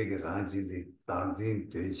되게 랑진지 당진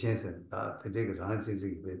된신선 다 되게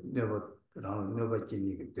랑진지 그 네버 랑 네버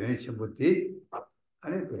진이 된신부터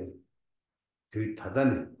아니 그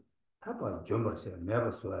다다네 타바 좀 벌써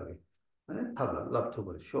매버 소하게 아니 타바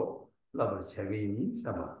laptop을 쇼 랍을 책이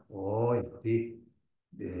사바 오이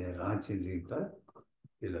네 랑진지가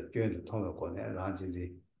이렇게 교도 통해 거네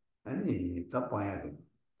랑진지 아니 답봐야 돼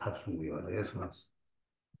답승이요 그래서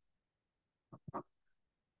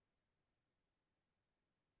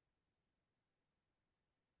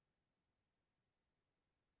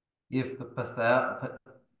If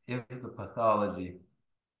if the pathology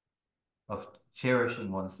of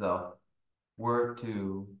cherishing oneself were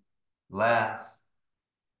to last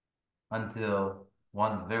until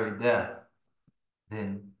one's very death,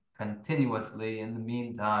 then continuously in the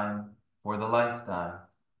meantime, for the lifetime,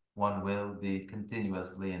 one will be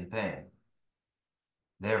continuously in pain.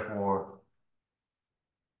 Therefore,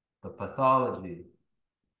 the pathology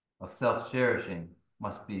of self-cherishing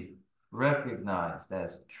must be recognized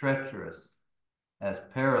as treacherous, as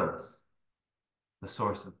perilous, the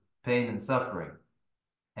source of pain and suffering.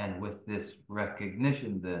 And with this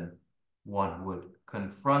recognition, then, one would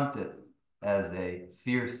confront it as a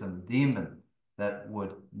fearsome demon that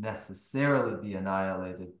would necessarily be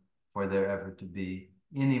annihilated for there ever to be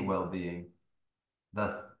any well-being.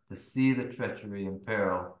 Thus, to see the treachery and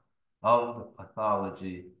peril of the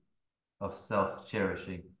pathology of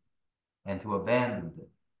self-cherishing and to abandon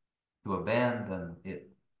it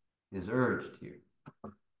is urged here.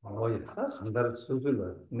 예, 다 상담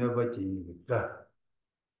수술을 너버지니까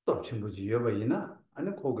또 전부지 여봐이나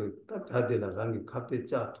아니 거기 딱 다들라는 게 갑자기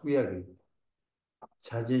짜 투약이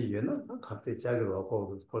자제 연어 갑자기 짜기로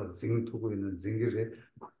하고 그걸 징투고 있는 징기를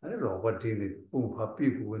아니 로버트니 뿜파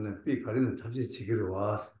삐고 있는 삐 가리는 잡지 지기로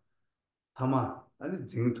와서 다만 아니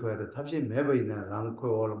징투에다 답시 매버이나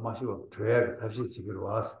랑코를 마시고 줘야 답시 지기로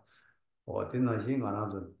와서 어디나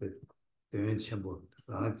신가나도 되는 첨부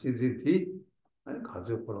랑 찌지디 아니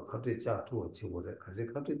가족으로 갑자기 짜 두어 지고래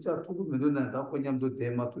갑자기 짜 두고 면도는 다 그냥도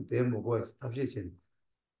대마도 대모고 답시 진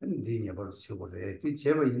니냐 벌 치고래 이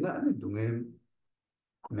제버이나 아니 동에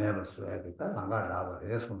매버 써야겠다 나가라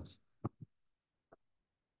버려서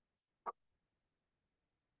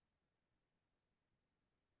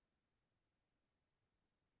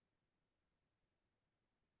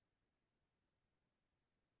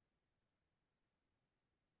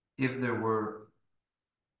If there were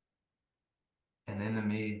an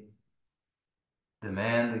enemy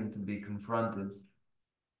demanding to be confronted,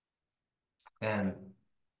 and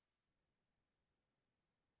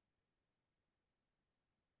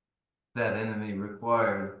that enemy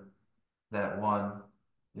required that one,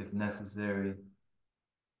 if necessary,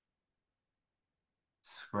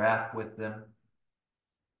 scrap with them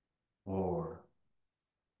or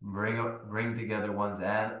bring together one's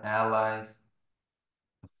allies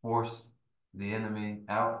to force the enemy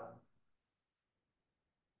out.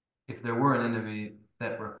 If there were an enemy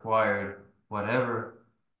that required whatever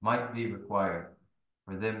might be required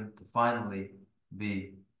for them to finally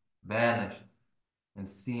be banished and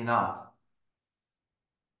seen off,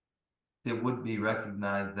 it would be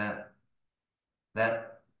recognized that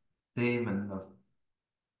that demon of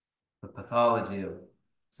the pathology of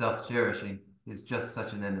self-cherishing is just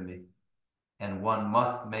such an enemy, and one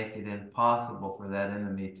must make it impossible for that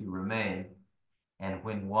enemy to remain. And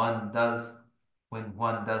when one does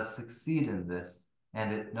succeed in this,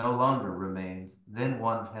 and it no longer remains, then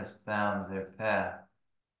one has found their path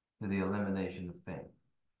to the elimination of pain.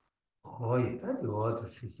 거의 다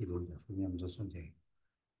어디 시키로 그냥 무슨 제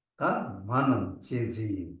다 많은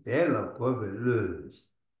진지 내가 거벨을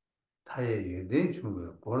타에 유된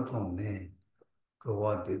중에 보통네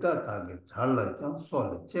그와 대다하게 잘라장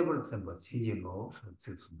소리 제벌 전부 진지로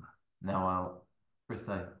쓰습니다. Now I'll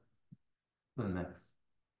recite the next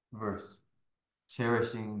verse.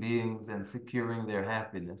 Cherishing beings and securing their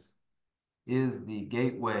happiness is the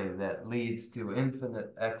gateway that leads to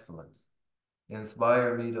infinite excellence.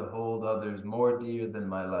 Inspire me to hold others more dear than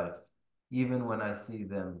my life, even when I see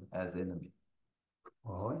them as enemy.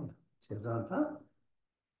 죄송하다.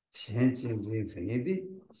 현진진 생이디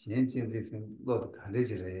현진진 생 로도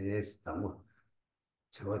간대지래 당고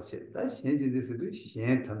저것이 다 현진진에서도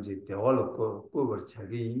현 탐지 대화로 거버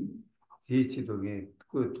차기 뒤치도게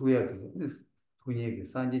그 두야게 분위기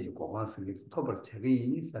산지지 고관성이 토벌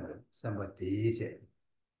차기 있으면 선바 대제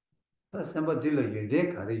다 선바 딜러 연대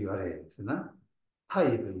가리 요래 있으나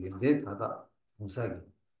타입의 연대 다다 무사기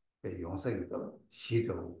용사기도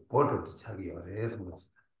시도 보도도 차기 요래 해서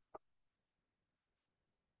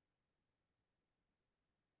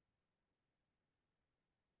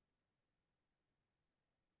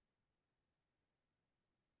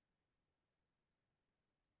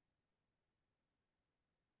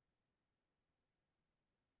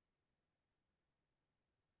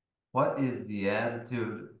What is the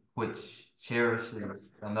attitude which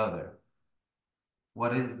cherishes another?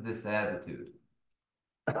 What is this attitude?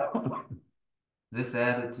 This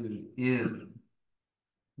attitude is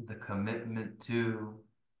the commitment to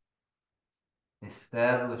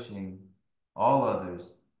establishing all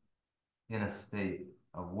others in a state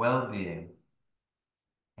of well-being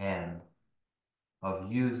and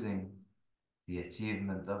of using the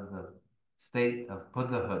achievement of the state of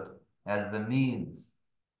Buddhahood as the means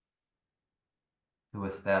to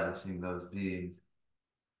establishing those beings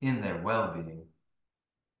in their well-being.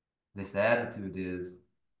 This attitude is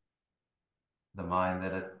the mind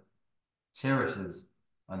that it cherishes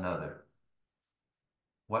another.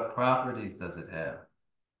 What properties does it have?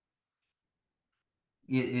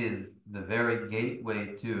 It is the very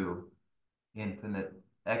gateway to infinite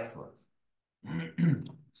excellence.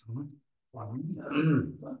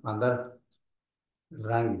 안다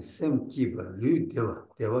랑 셈기바 류데와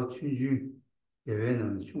대와 춘주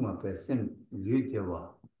대외는 중앙배 셈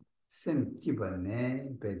류데와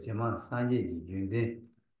셈기바네 배제만 산지 윤데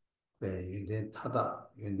배 윤데 타다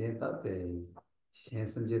윤데다 배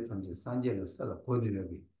신심제 탐지 산지를 살아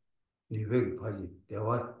보내려기 리베기 바지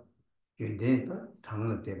대와 윤데다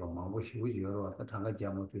장르 대바 망보시고 여러 왔다 장가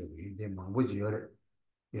자모도 윤데 망보지 여러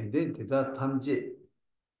윤데 대다 탐지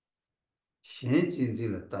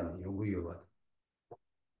신진지를 따는 연구요바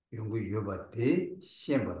대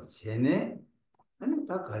시험을 전에 아니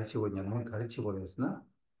다 가르치고 그냥 가르치고 그랬으나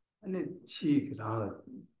아니 치기랑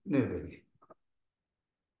네베기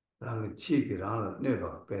랑 치기랑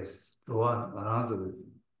네바 베스 로아 나랑도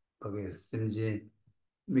거기 심지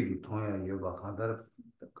미기 통해 요바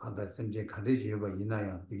가다 심지 가르치 요바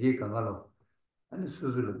이나야 이게 강가로 아니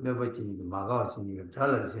수술을 네바지 마가지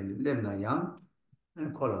잘을 전 렘나양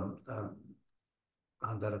아니 콜럼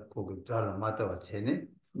간다르 고기 잘 맞다와 체네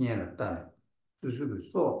니에나 따네 수수도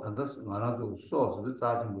소 안다스 말아도 소스도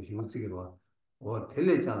자진 뭐 힘쓰기로 와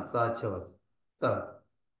텔레장 자체와 따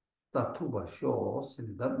투바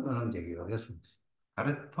쇼스다 그런 얘기를 했습니다.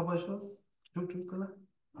 Are Tobashos? True.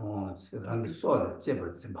 랑기 소를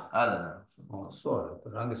제벌 쯤바. 알아. 소를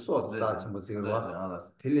랑기 소도 자체 뭐 쓰기로 와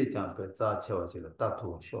텔레장 그 자체와 지금 따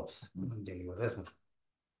투바 쇼스 그런 얘기를 했습니다.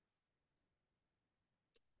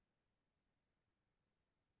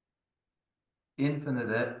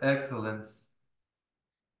 Infinite excellence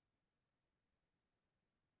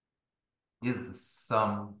is the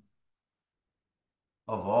sum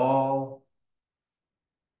of all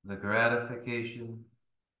the gratification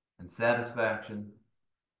and satisfaction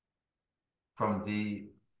from the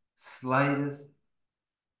slightest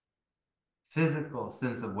physical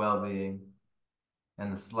sense of well-being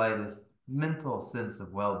and the slightest mental sense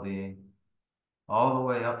of well-being, all the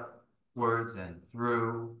way upwards and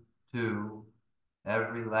through to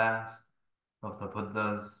every last of the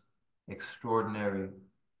Buddha's extraordinary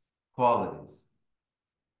qualities.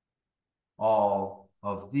 All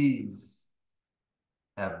of these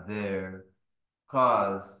have their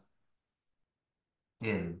cause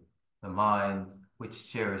in the mind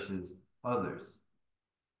which cherishes others,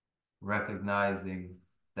 recognizing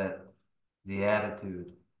that the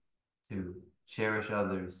attitude to cherish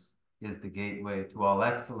others is the gateway to all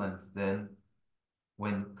excellence. Then,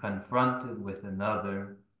 when confronted with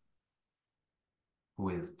another who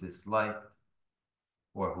is disliked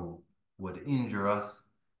or who would injure us,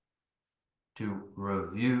 to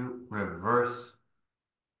reverse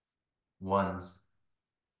one's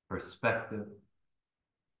perspective,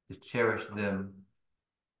 to cherish them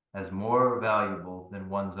as more valuable than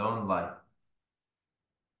one's own life.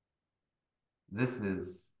 This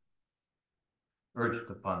is urged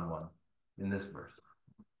upon one in this verse.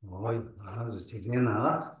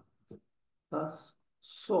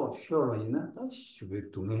 소 쇼로이나 다시 왜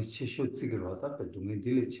동네 치쇼 찍으러 왔다 그 동네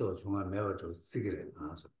딜리 치워 중앙 매버도 찍으래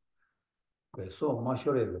나서 그래서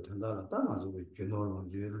마쇼레가 된다는 따마도 주노로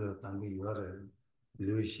주를 당기 요를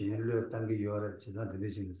류신을 당기 요를 지나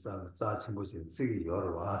대신 자 친구신 찍이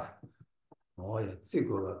요를 와 뭐야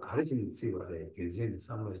찍고가 가르치는 찍어래 괜찮은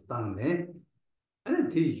삼로 땅네 아니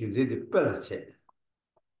뒤 괜찮은 빼라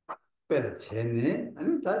체네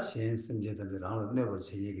아니 다 심심제들랑 내버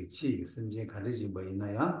체이기 치 심지 가르지 뭐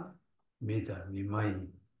있나야 미다 미마이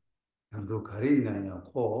한도 가리나야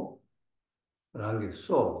코 랑게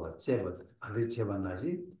소가 제버 가르치바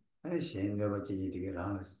나지 아니 신내버 체이디게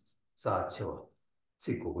랑 사쳐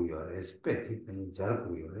찍고 요레스 빼티 아니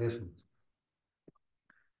잘고 요레스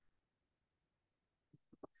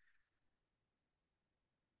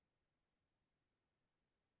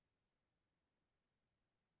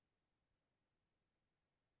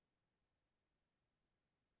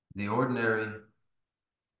The ordinary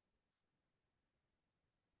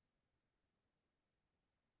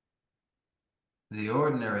the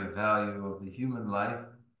ordinary value of the human life,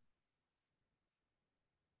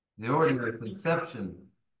 the ordinary conception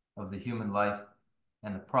of the human life,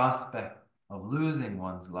 and the prospect of losing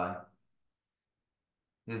one's life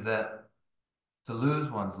is that to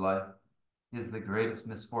lose one's life is the greatest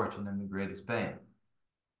misfortune and the greatest pain.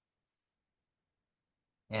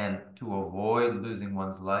 And to avoid losing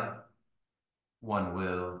one's life, one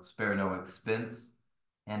will spare no expense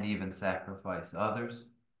and even sacrifice others.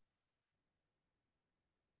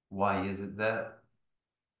 Why is it that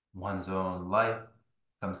one's own life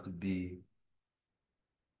comes to be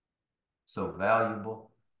so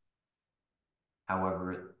valuable?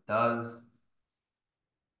 However, it does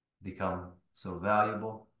become so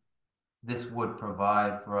valuable. This would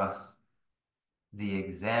provide for us the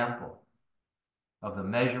example of the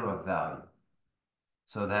measure of value,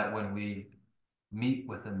 so that when we meet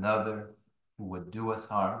with another who would do us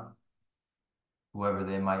harm, whoever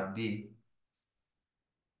they might be,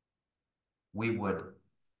 we would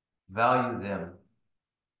value them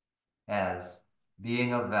as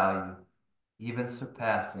being of value, even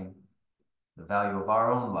surpassing the value of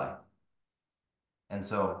our own life. And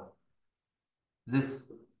so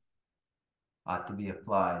this ought to be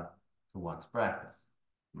applied to one's practice.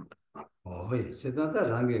 Oh, yes, it's not that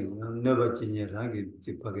ranking, never change ranking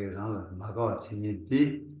to Pagay Rang, Maga change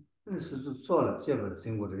D. This is sort of several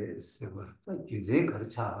single race. You think a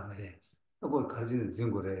child is. I go carrying the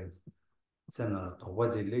single race. Send out to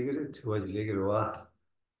watch a legger to watch a legger.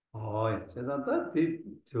 Oh, it's not that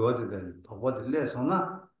to what then to what less on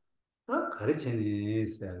that. That carrying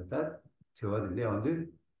is that to what they on do.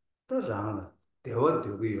 The Rang, they what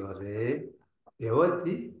do we are. They what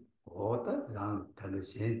the or that Rang tell the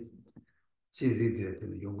same.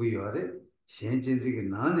 진지들한테는 요구요래 현진지가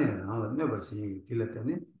나네랑 never seeing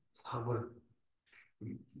딜했더니 사벌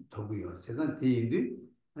도구요 세상 뒤인데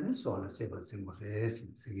아니 소리 세벌 생거래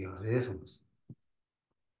신기하래 소스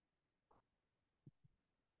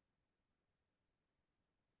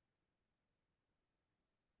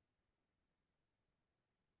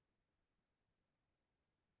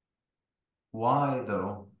Why,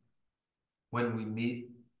 though, when we meet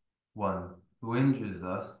one who injures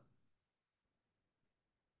us,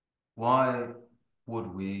 why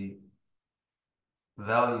would we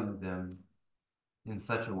value them in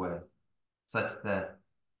such a way, such that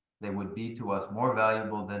they would be to us more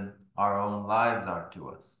valuable than our own lives are to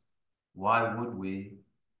us? Why would we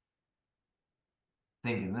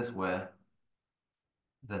think in this way?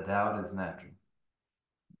 The doubt is natural.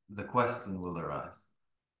 The question will arise.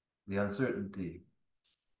 The uncertainty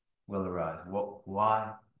will arise.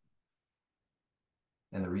 Why?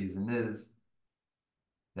 And the reason is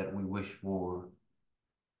that we wish for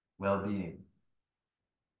well-being.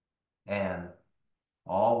 And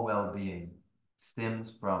all well-being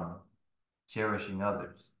stems from cherishing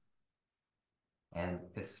others, and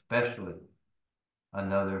especially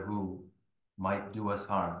another who might do us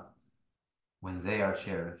harm. When they are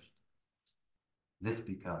cherished, this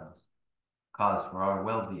becomes cause for our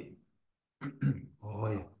well-being.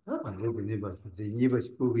 어이 반대로 네바 이제 니바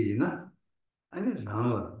스포기나 아니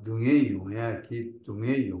나와 동해 용야 기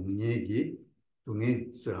동해 용예기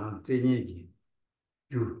동해 저한 제얘기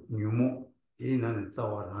유 뉴모 이나는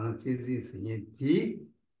자와라는 제지 생이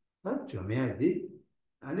디다 점해야지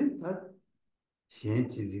아니 다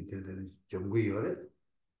현진지들은 정부여래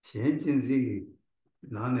현진지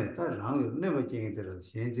나네 다 랑 네바 쟁이들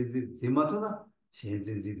현진지 지마도나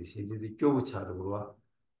현진지 교부 차도로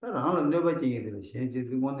다 네바 쟁이들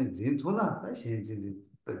현진지 원은 진토나 현진지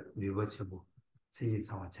네바쳐보 생이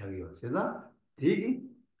상황 차기요 세다 되게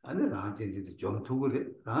아니 랑진지도 좀 두고래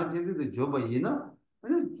랑진지도 줘봐 이나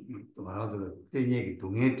아니 또 말하더라 쟁이기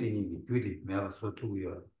동해 쟁이기 규리 매버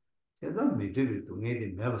소투고요 세다 미들이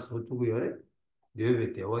동해리 매버 소투고요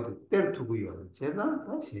뇌베 대화도 뗄 두고요 제가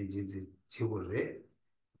다 현진지 치고래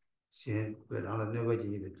신 왜라는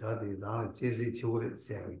네바지인데 다들 나는 제지 치고래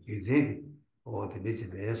세가 규제디 어디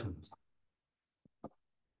내지내서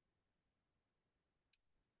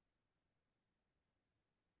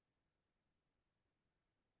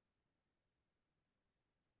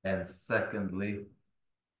And secondly,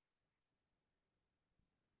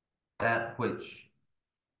 that which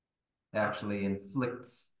actually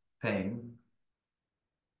inflicts pain,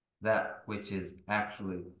 that which is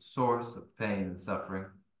actually source of pain and suffering,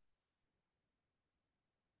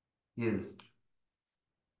 is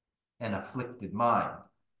an afflicted mind,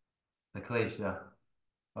 the klesha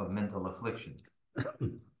of mental afflictions.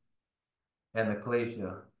 And the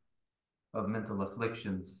klesha of mental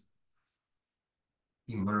afflictions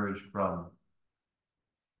emerge from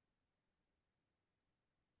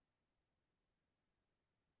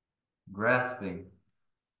grasping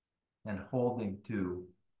and holding to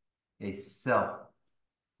a self,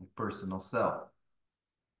 a personal self.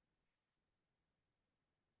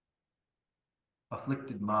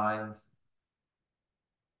 Afflicted minds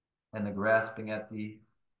and the grasping at the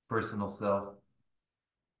personal self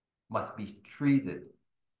must be treated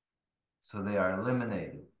so they are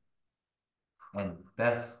eliminated. And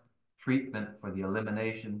best treatment for the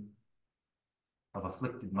elimination of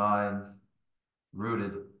afflicted minds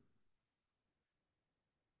rooted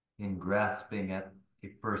in grasping at a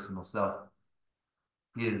personal self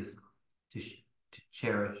is to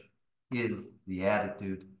cherish, is the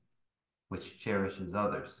attitude which cherishes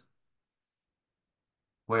others.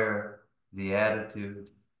 Where the attitude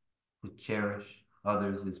to cherish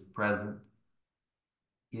others is present,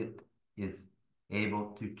 it is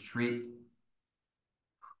able to treat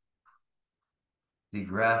the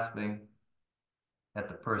grasping at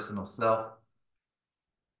the personal self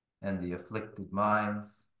and the afflicted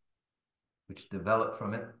minds which develop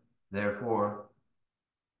from it. Therefore,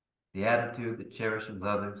 the attitude that cherishes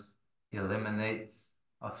others eliminates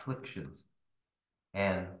afflictions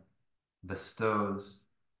and bestows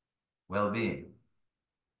well-being.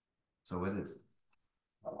 So it is.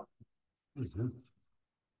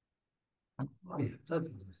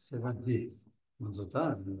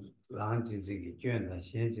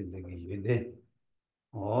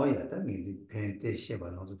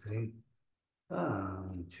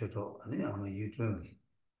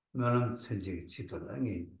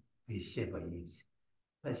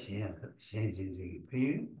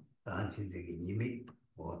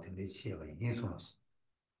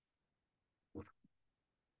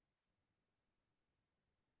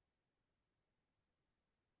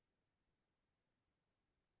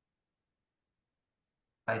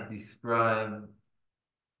 I describe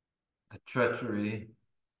the treachery,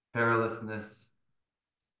 perilousness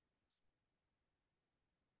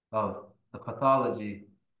of the pathology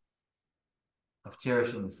of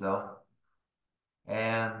cherishing the self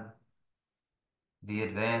and the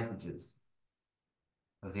advantages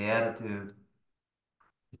of the attitude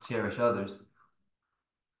to cherish others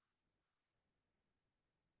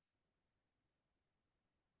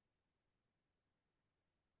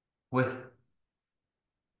with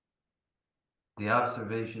the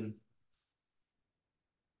observation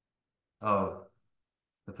of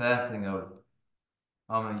the passing of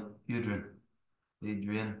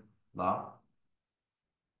Adrian Lau,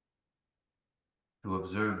 to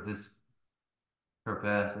observe this, her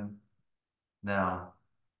passing. Now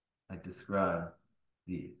I describe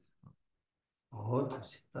these.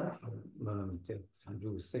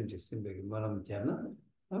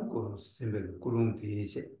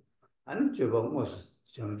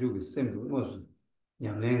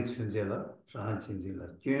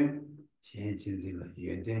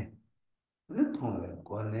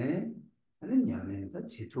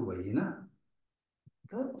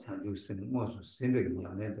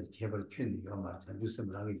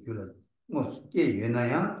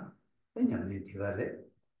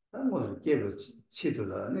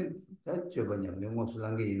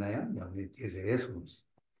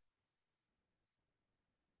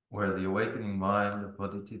 Where the awakening mind of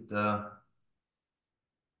Bodhisattva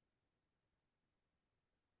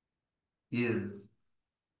is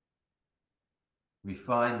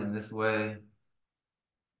refined in this way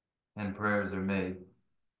and prayers are made,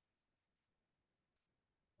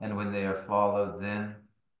 and when they are followed then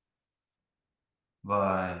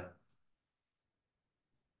by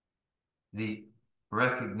the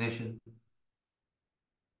recognition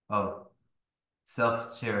of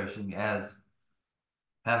self-cherishing as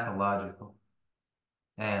pathological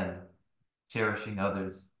and cherishing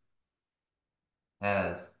others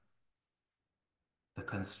as the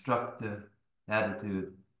constructive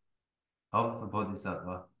attitude of the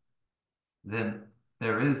Bodhisattva, then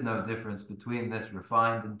there is no difference between this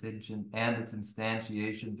refined intention and its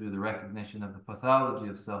instantiation through the recognition of the pathology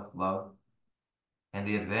of self-love and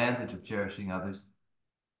the advantage of cherishing others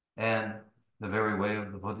and the very way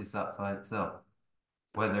of the Bodhisattva itself.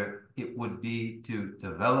 Whether it would be to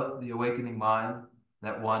develop the awakening mind,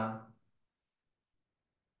 that one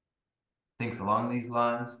thinks along these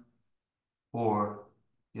lines, or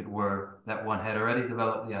it were that one had already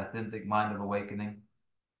developed the authentic mind of awakening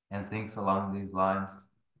and thinks along these lines,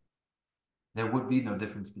 there would be no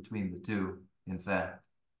difference between the two, in fact.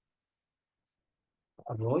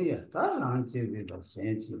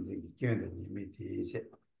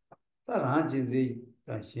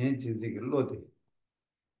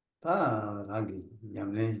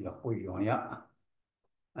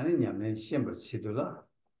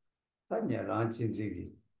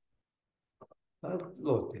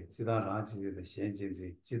 落的，这当然自己的先进者，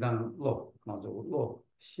这当落，那就落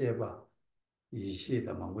写吧，以写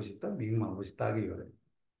的嘛，不是，但名嘛不是大概有的，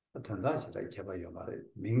团大起来开吧有嘛的，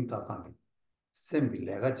名大当的，sem比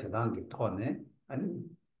两个这当的套呢，아니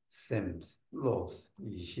sems, laws,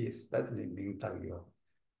 이시那的名大有，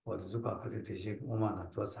我就是把这些我们呢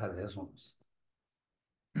做菜来说。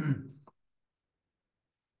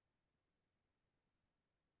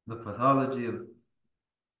The pathology of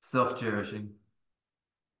self-cherishing,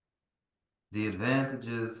 the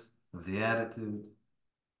advantages of the attitude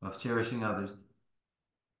of cherishing others,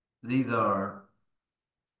 these are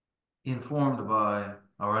informed by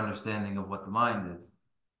our understanding of what the mind is.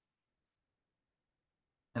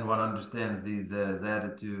 And one understands these as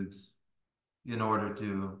attitudes in order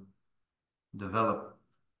to develop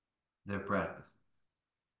their practice.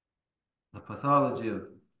 The pathology of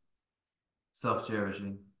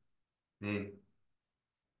self-cherishing, the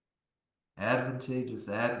advantageous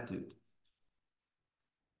attitude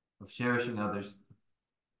of cherishing others,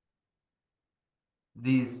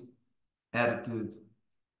 these attitudes,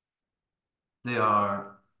 they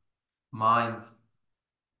are minds,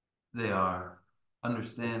 they are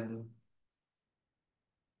understanding,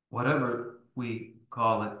 whatever we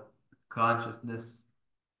call it, consciousness,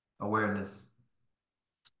 awareness,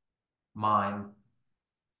 mind.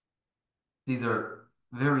 These are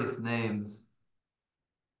various names,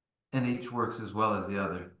 and each works as well as the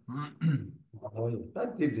other.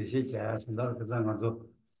 但对这些家是那个那个做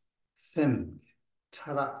sem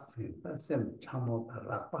查拉，那 sem 长毛的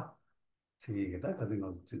拉巴，这个那个是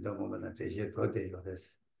我觉得我们的这些做的有的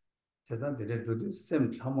是，加上这些做的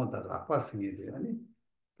sem 长毛的拉巴生意的，你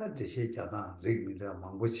那这些家呢，人民的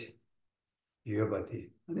忙不起，有吧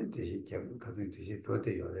的，那这些家可是这些做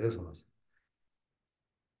的有的什么是？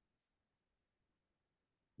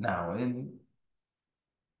 Now, in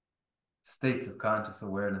states of conscious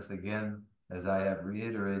awareness, again, as I have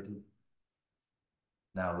reiterated,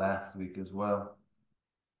 now last week as well,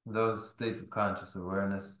 those states of conscious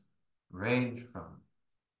awareness range from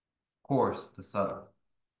coarse to subtle.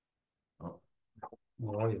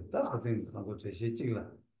 我有的好像看过这些经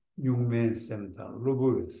了，用面 sem 的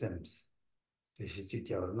lobo sems，这些就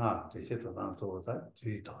叫那这些都当做的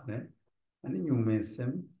最大呢。아니用面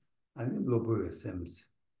sem，아니 lobo sems，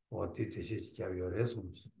我对这些叫有点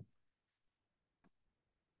东西。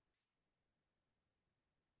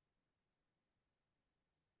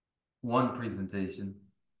One presentation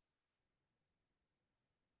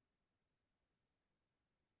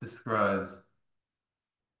describes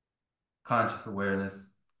conscious awareness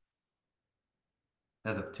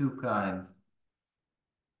as of two kinds: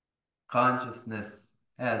 consciousness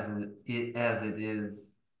as it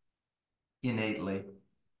is innately,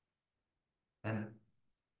 and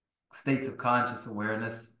states of conscious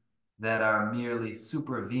awareness that are merely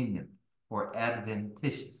supervenient or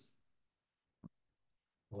adventitious.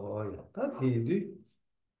 哦呀，他听的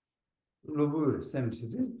lobo sems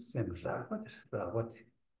的 sem 啥个的，啥个的，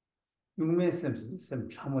用面 sems 的 sem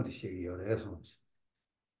差么的些有点东西。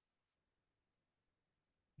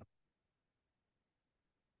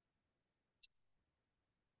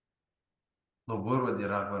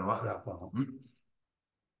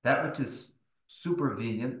That which is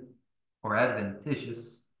supervenient or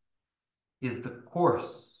adventitious is the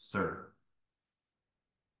coarser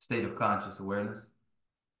state of conscious awareness.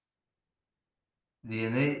 The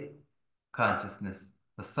innate consciousness,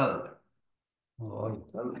 the subtler. 哦，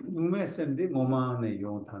用面 sem 的我们呢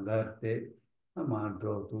用它的的，那么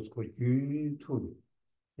着都是个云图的，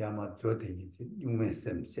要么着的你的用面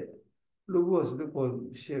sem 些。如果是那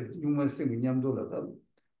个些用面 sem 念多了，它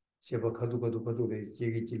写把卡度的，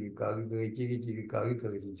几个가기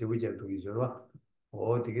就会讲东西是吧？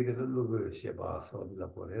哦，这个的如果写把少的了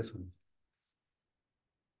过来说。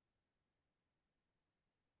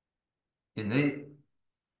 Innate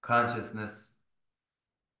consciousness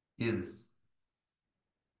is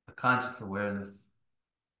a conscious awareness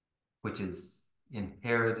which is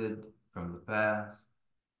inherited from the past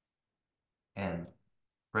and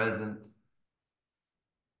present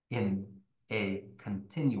in a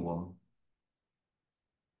continuum.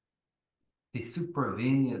 The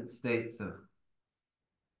supervenient states of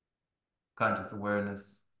conscious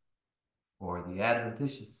awareness, or the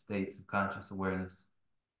adventitious states of conscious awareness,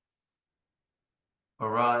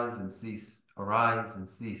 arise and cease, arise and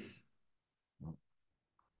cease.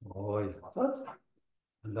 Oh,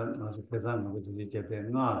 난 계산 그 이제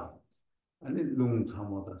배나 아니 룸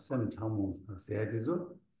참모다 샘 참모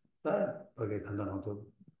세야되죠 다 거기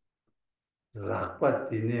간단하고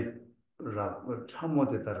락바티네 락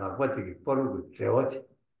참모되다 락바티기 빠르고 제어티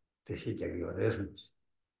대시 저기 어레스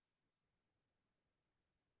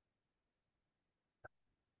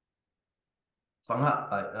상하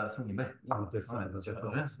아 손님배 됐습니다.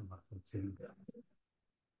 저래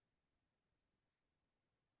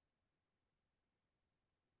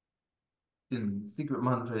in secret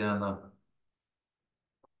mantrayana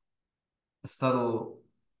the subtle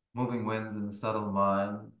moving winds in the subtle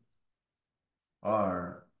mind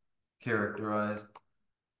are characterized,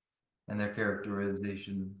 and their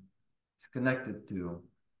characterization is connected to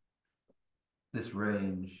this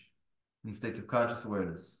range in states of conscious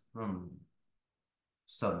awareness from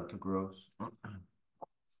subtle to gross.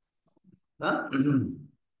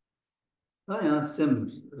 Yang sem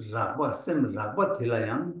rakwa tila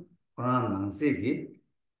yang Quran nangse ki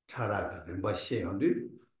chara ka rinpa she yung du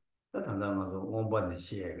ta tanda nga zo omba ni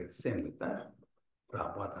she ya ka sem ki ta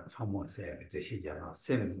rakwa ta chamo se ya ka je she ya na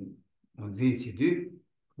sem munzi chi du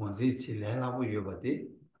munzi chi le la bu yu ba di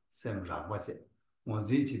sem rakwa che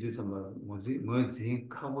munzi chi du sama munzi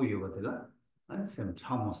ka bu yu ba di la an sem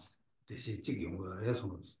chamo se je she chik yung go re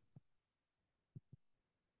song.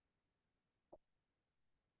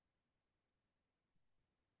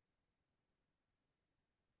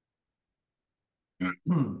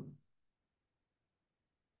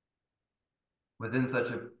 Within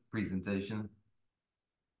such a presentation,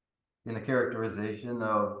 in a characterization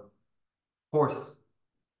of coarse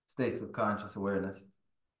states of conscious awareness,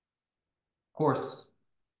 coarse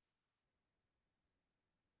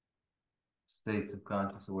states of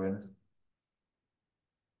conscious awareness,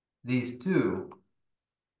 these two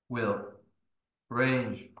will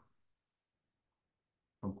range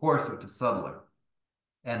from coarser to subtler,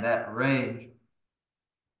 and that range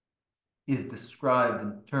is described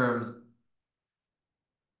in terms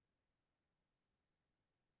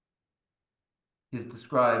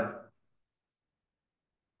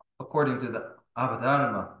according to the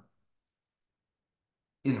Abhidharma,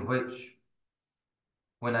 in which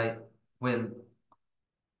when a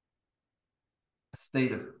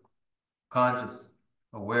state of conscious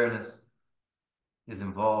awareness is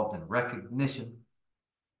involved in recognition,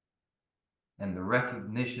 and the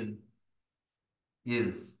recognition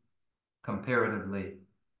is comparatively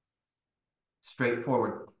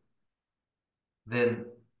straightforward, then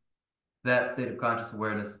that state of conscious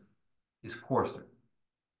awareness is coarser.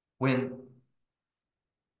 When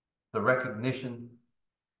the recognition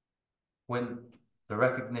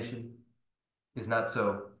is not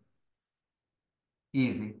so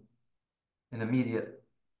easy and immediate,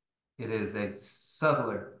 it is a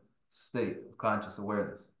subtler state of conscious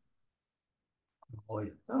awareness.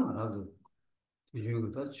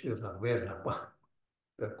 yung da chu ra we ra pa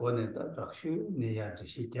ko ne da ra shu ne ya ji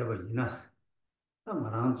shi ja ba inas ta ma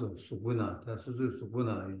ran zu su gu na da su su gu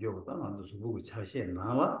na yo da ma su gu cha xie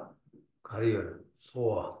na wa ka ri so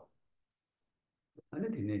wa ane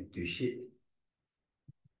de ne du shi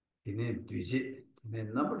de ne du ji ne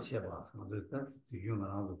na ba xie ba ma de da du yu ma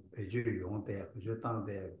ran zu pe ju yong de pe ju dang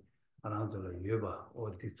de ma ran zu le yu ba o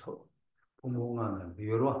di cho pu mo nga na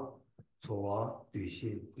bi ro 소와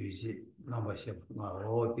뒤시 남바셰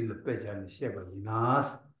나오 딜 빼자니 셰바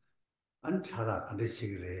이나스 안 차라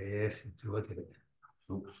안데시그레스 두어데레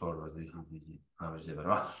서로 되시지 나머지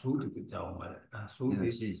봐라 수도 그 자오 말 수도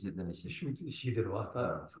시시들어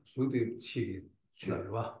왔다 수도 치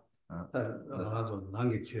취로 와 나도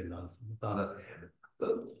난게 취 나서 다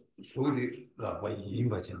수도 라고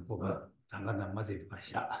이임바진 보가 잠깐 남아지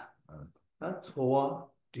마샤 나 소와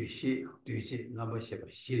뒤시 남바셰바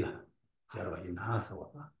시라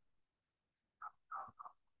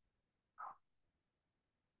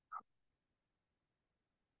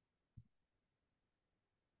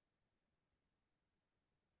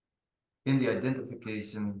in the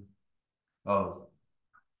identification of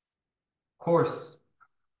coarse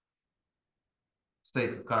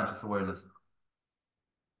states of conscious awareness,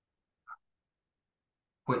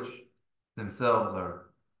 which themselves are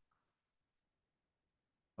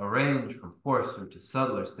arranged from coarser to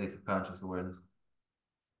subtler states of conscious awareness,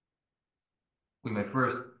 we may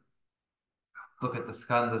first look at the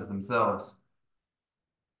skandhas themselves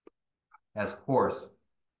as coarse.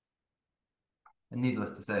 And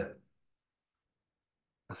needless to say,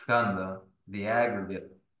 the skandha, the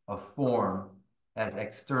aggregate of form as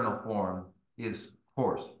external form, is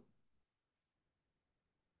coarse.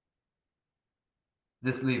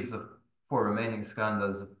 This leaves the four remaining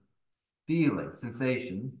skandhas of feeling,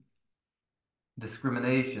 sensation,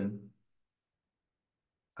 discrimination,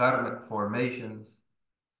 karmic formations,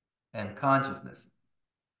 and consciousness.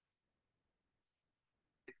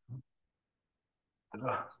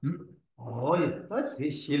 Oh, yeah, that's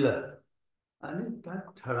his shilla. And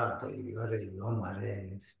that Tarata, you got a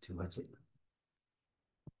yomare to watch it.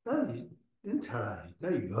 That is in Tara,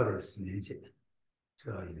 that you got a snitch.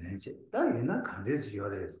 저 이제 다 이나 간데스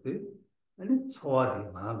요래스 아니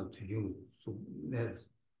소화디 나도 되게 내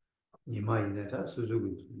이마이네다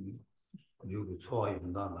수주고 그리고 소화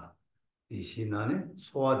용단다 이 신안에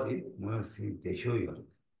소화디 모습이 대쇼요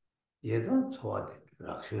예전 소화디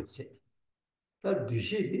락셔치 다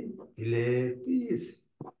뒤시디 일레 디스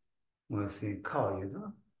모습이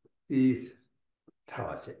카와요다 디스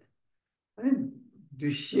타와체 아니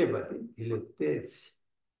뒤시에 바디 일레 데스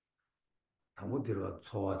아무 데로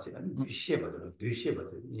소화지 아니 뒤시에 바디 뒤시에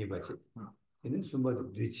바디 이바지 얘는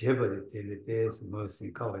숨바디 뒤치에 바디 될 때에서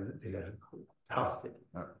모습이 카와요 될 타와체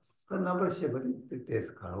그 넘버 쉐버리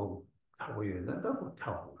데스 가로 하고 있는다 뭐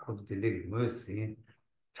타고 거기 들리기 뭐지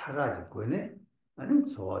차라지 거네 아니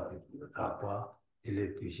소화돼 아빠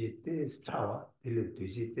일레 뒤시 데스 타와 일레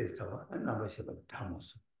뒤시 데스 타와 넘버 쉐버리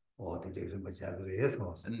타모스 어디 저기 좀 보자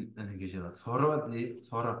그래서 아니 그죠.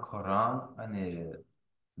 서로 거랑 아니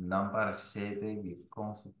남발 쉐베기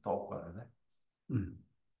공수 똑바로네.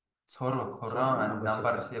 서로 거랑 아니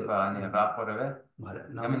남발 쉐바 아니 라퍼르베. 말해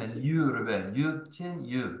그러면 유르베 유친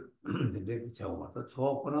유. 근데 제가 와서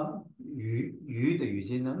좋거나 유유의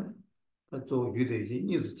유진은 또 유의 유진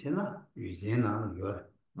뉴스체나 유진은 요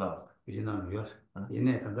라. 유진은 요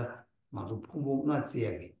얘네 다다 마도 풍부가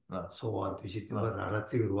지야게 소화 뜻이 되어라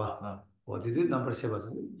찍으러 와 어디도 넘버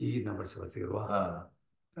쉐봐서 이 넘버 쉐봐 찍으러 와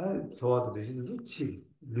소화도 뜻이 치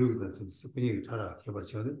류가 뜻이 그냥 잘아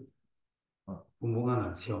해버셔도 풍부가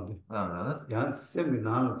나 시험도 야 쌤이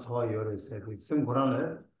나는 소화 요래 세대 쌤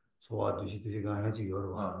보라네 소화 뜻이 가야지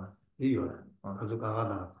요러 와 이요 아주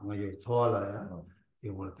가가나 강아지 소화라야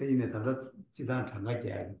이거 때문에 단다 지단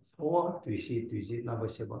장가지 소화 뜻이 넘버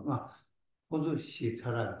쉐봐 혼자 시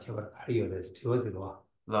차라 제발 발이어서 지워들어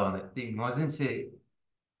라네. 띵 뭐진치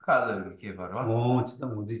칼을 이렇게 봐라. 진짜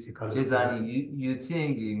뭔지 칼을 제자니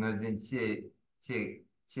유친기 뭐진치 제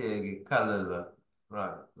칼을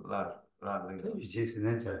라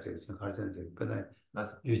유지스는 잘 지금 가르쳐 줄 거다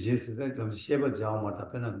맞아. 유지스는 좀 쉐버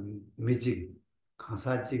자오마다 변한 미지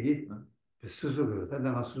강사직이 수수그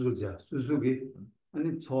단단한 수술자 수수기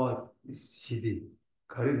아니 저 시디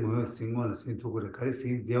가리 뭐 생활을 생도그래 가리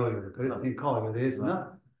생 되어요 가리 생 가요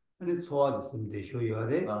그래서나 아니 소화됐으면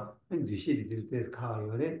되셔요래 아니 뒤시리 될때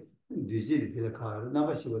가요래 뒤시리 될 가요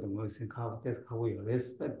나가시거든 뭐 생각하고 때 가고요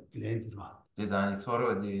그래서 렌드로 제자니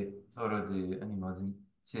서로디 아니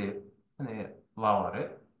뭐진치 아니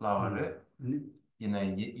라와레 이나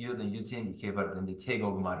유든 유친기 개발된데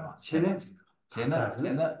체고 말이야. 쟤는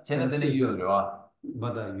되는 유로와.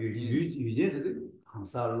 맞아 유제들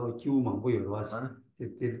항사로 기우만 보여로 와서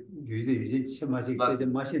그때 유제 체마식 때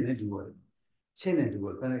마시는 거 체는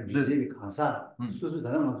거 그러니까 유제의 강사 수수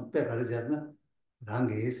다른 거 빼가르지 않나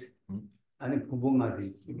랑게스 아니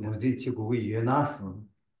부봉아디 뭐지 지고 이해나스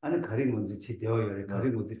아니 가리 뭔지 치 되어요 가리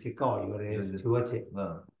뭔지 치 까요 그래서 저거지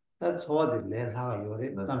다 소화들 내가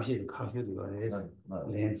요래 잠시 가셔도 요래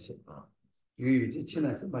렌치 유유지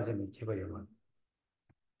친해서 맞으면 개발요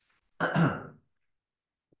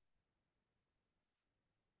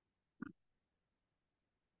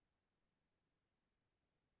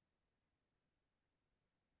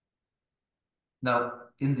Now,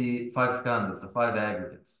 in the five skandhas, the five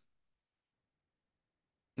aggregates,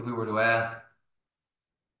 if we were to ask,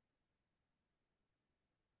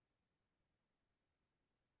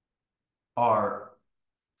 are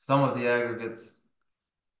some of the aggregates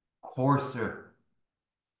coarser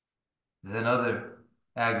than other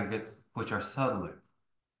aggregates which are subtler?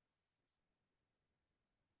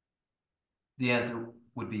 The answer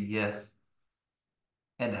would be yes.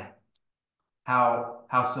 And how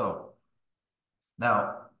so?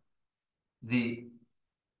 Now, the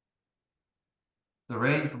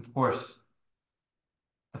range from coarse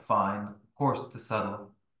to fine, coarse to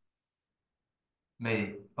subtle,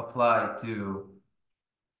 may apply to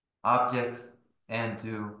objects and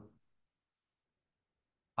to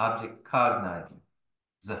object cognizing.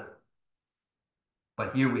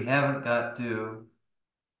 But here we haven't got to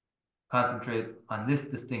concentrate on this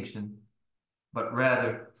distinction, but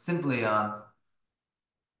rather simply on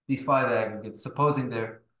these five aggregates, supposing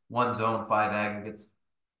they're one's own five aggregates.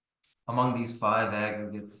 Among these five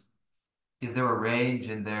aggregates, is there a range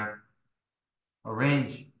in there? A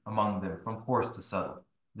range among them from coarse to subtle?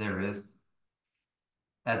 There is.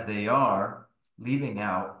 As they are, leaving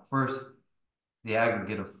out first the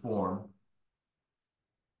aggregate of form.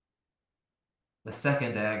 The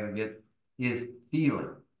second aggregate is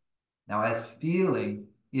feeling. Now, as feeling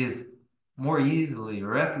is more easily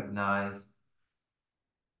recognized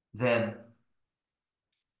than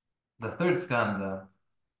the third skandha,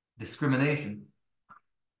 discrimination,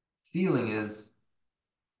 feeling is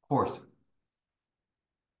coarser.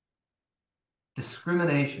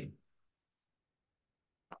 discrimination,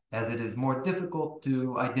 as it is more difficult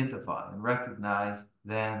to identify and recognize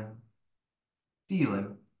than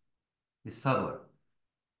feeling, is subtler.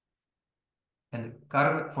 And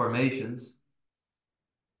karmic formations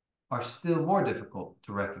are still more difficult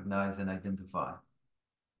to recognize and identify,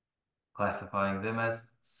 classifying them as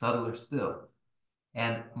subtler still.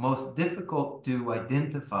 And most difficult to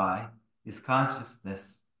identify is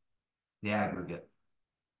consciousness, the aggregate,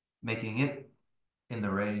 making it in the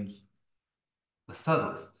range the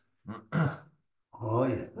subtlest.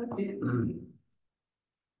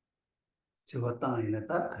 제가 땅에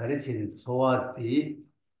딱 가르치는 소화디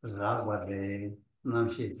라바레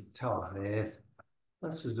남시 차와레스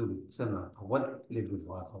수주 저는 뭐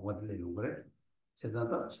리뷰와 뭐 리뷰 그래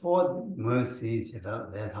제가 소화 뭐시 제가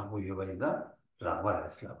내 하고 요바이다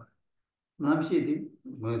라바레스 라바 남시디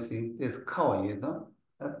뭐시 데스 카와이다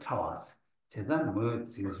차와스 제가 뭐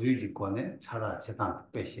지수지 권에 차라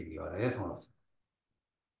제단 빼시기 어래서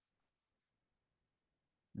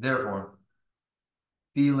Therefore,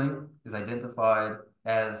 feeling is identified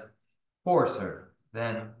as coarser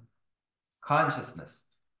than consciousness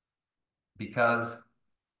because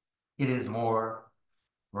it is more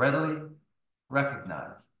readily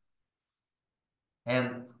recognized.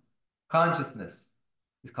 And consciousness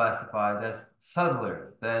is classified as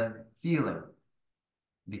subtler than feeling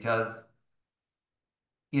because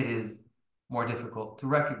it is more difficult to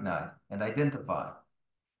recognize and identify.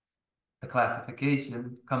 The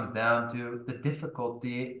classification comes down to the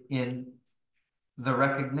difficulty in the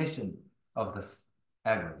recognition of this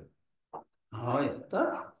aggregate.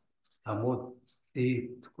 딱 아무 이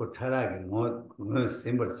고타라게 뭐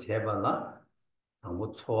심벌 제발라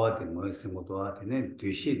아무 초아데 뭐 심고도 하더니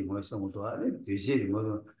뒤시 뭐 심고도 하더니 뒤시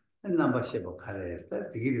뭐 넘버 쉐버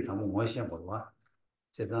카레스다 되게 아무 뭐 쉐버 봐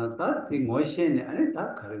제가 다이 뭐 쉐네 아니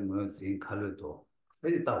다 카레 뭐지 칼로도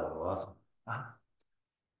어디 다 와서 아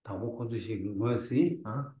다뭐 고주시 뭐지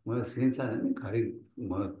뭐 신차는 카레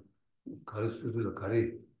뭐 카레 수도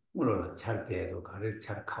카레 물어라 잘 때도 카레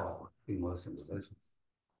잘 카와 이 뭐지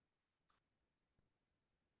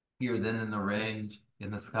Here then in the range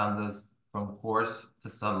in the skandhas from coarse to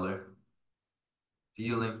subtler,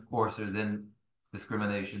 feeling coarser than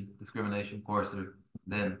discrimination, discrimination coarser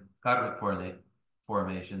than karmic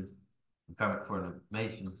formations, and karmic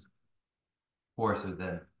formations coarser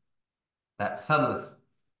than that subtlest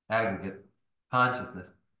aggregate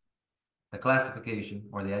consciousness. The classification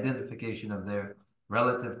or the identification of their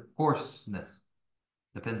relative coarseness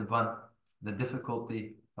depends upon the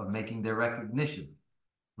difficulty of making their recognition,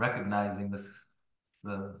 recognizing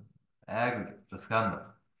the aggregate, the skandha.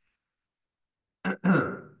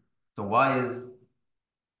 So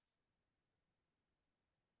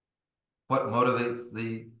what motivates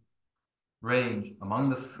the range among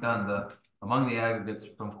the skandha, among the aggregates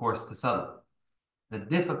from coarse to subtle? The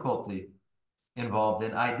difficulty involved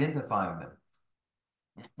in identifying them.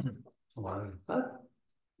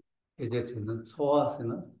 이제 저는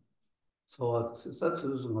소화스는 소화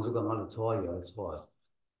사수수 무슨가 말로 소화요 소화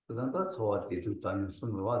그다음에 소화 대중 단위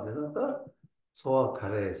순으로 와서 소화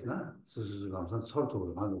가래스나 수수 감선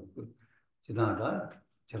설득을 하고 지나가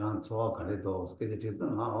저랑 소화 가래도 스케줄에서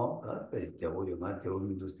나오 배 대고요 나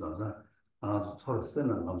대우민도 쓰면서 하나 서로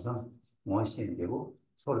쓰는 감상 원신 되고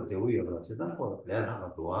서로 대우요 그래서 뭐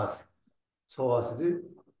내가 도와서 소화스를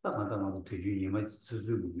딱한다고 되주님의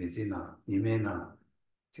수수 메시나 이메나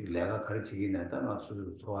지금 내가 가르치기 내다 나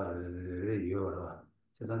수수 소화를 이어라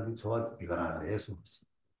세상이 소화 비가라 해서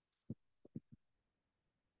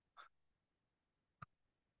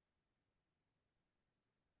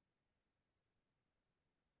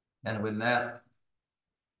And when asked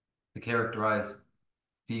to characterize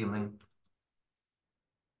feeling,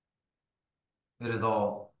 it is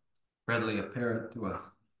all readily apparent to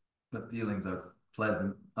us that feelings are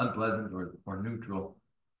pleasant, unpleasant, or neutral.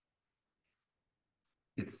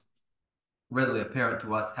 It's readily apparent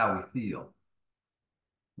to us how we feel.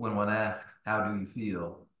 When one asks, how do you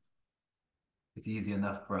feel? It's easy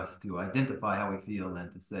enough for us to identify how we feel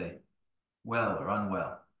than to say, well or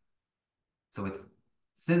unwell. So it's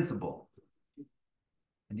sensible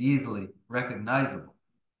and easily recognizable.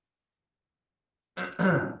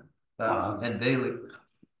 And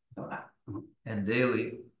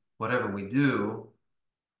daily, whatever we do,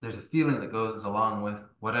 there's a feeling that goes along with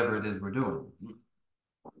whatever it is we're doing.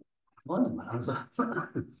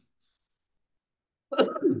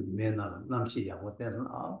 맨날 남시 야구 때는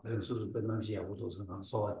그런 수수 배 남시 야구도 선상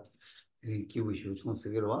소화 이런 기후 시우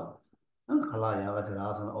총세계로 와 칼라야가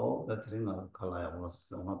들어서 나 들으나 칼라야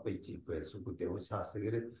올라서 아마 빼지 빼서 그때 오차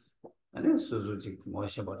세계를 아니 수수직 뭐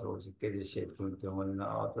셔봐도 이제 깨지 셰프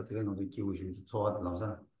때문에나 또 되는 것도 기고 싶어 좋아하는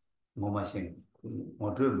남자 뭐 마신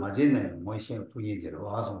뭐저 맞네 뭐 셰프 분위기로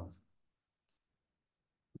와서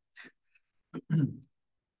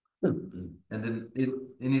And then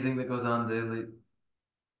anything that goes on daily,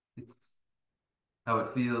 it's how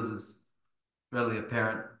it feels is really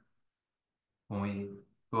apparent when we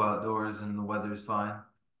go outdoors and the weather's fine.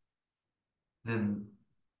 Then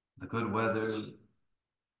the good weather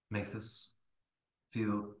makes us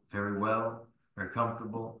feel very well, very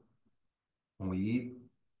comfortable. When we eat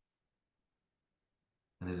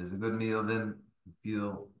and it is a good meal, then we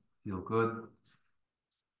feel good,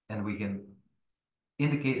 and we can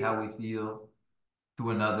indicate how we feel to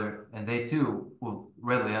another, and they too will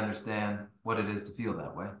readily understand what it is to feel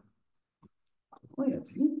that way. 뭐야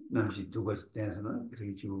남시 두고 있대서는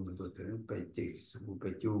그렇게 주고도 되는 배지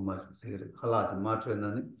배주 맞서 할아지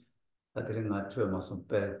맞춰는 다들 맞춰 맞서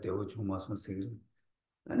배 되고 좀 맞서 세그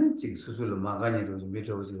아니 지금 수술로 마가니로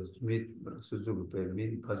미저지 미 수술로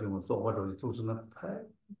배민 가지고 또 와도 조수는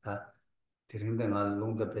다 들은데가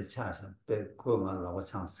롱다 배차서 배 코가 나와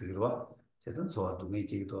창스기로 제가 좋아도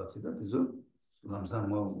메지도 제가 그래서 남산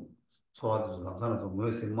뭐 좋아도 남산도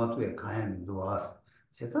뭐세 맞게 가야도 와서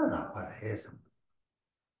제가 나빠해서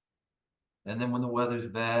And then when the weather's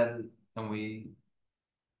bad and we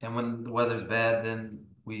and when the weather's bad, then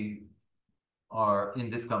we are in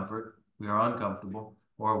discomfort, we are uncomfortable,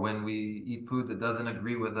 or when we eat food that doesn't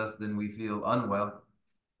agree with us, then we feel unwell,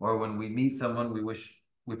 or when we meet someone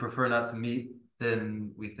we prefer not to meet,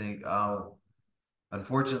 then we think, oh,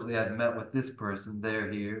 unfortunately I've met with this person, they're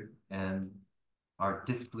here and are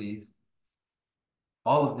displeased.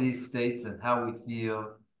 All of these states and how we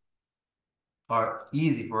feel are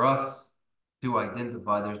easy for us to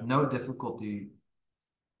identify. There's no difficulty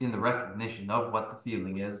in the recognition of what the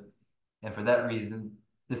feeling is. And for that reason,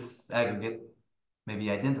 this aggregate may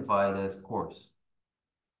be identified as coarse.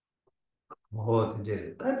 뭐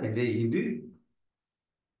이제 다 이제 인도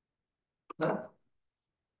다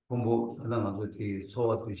공부 하다가 그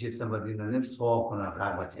소화 두시 선바디는 소화코나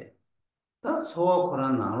라바체 다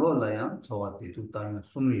소화코나 나로라야 소화 대두 땅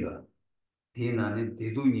숨이요 디나는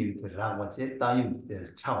대두니 라바체 땅이 돼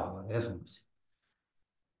차와 해서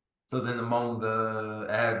So then among the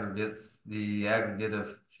aggregates, the aggregate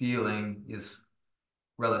of feeling is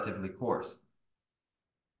relatively coarse.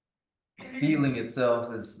 Feeling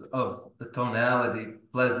itself is of the tonality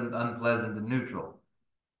pleasant, unpleasant, and neutral.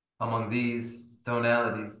 Among these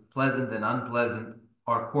tonalities, pleasant and unpleasant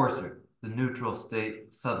are coarser, the neutral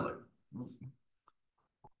state subtler.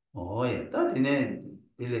 예, 다 디네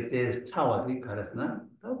딜레 때 차와디 가르스나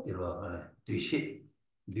다 디로와 가래 뒤시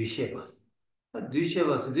봤어 뒤시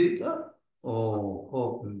봤어 뒤다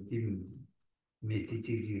어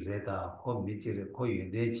미티지지 레다 코 미지레 코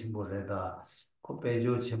유네 침보 레다 코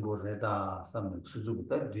베조 침보 레다 삼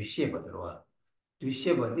수주부터 뒤시 받으러와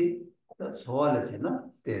뒤시 받이 소화를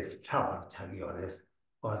데스 차와 자기 열에서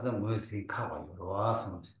와서 무엇이 가와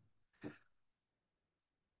열어와서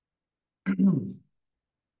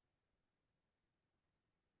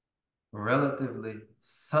Relatively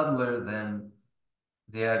subtler than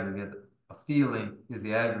the aggregate of feeling is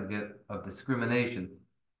the aggregate of discrimination.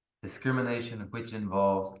 Discrimination which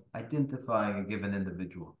involves identifying a given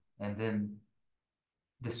individual and then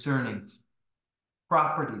discerning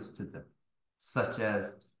properties to them, such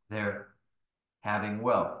as their having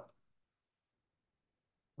wealth.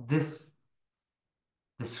 This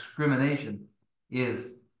discrimination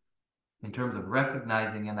is, in terms of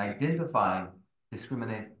recognizing and identifying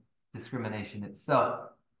discrimination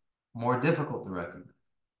itself, more difficult to recognize.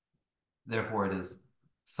 Therefore, it is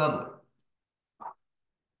subtler.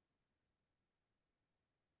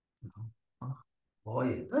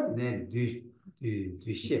 예, 네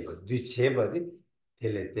뒤셰버디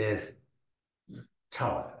텔레데스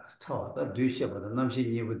차와다 뒤셰버다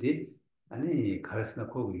남신이부디 아니 가르스나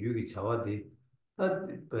거기 유기 자와디 다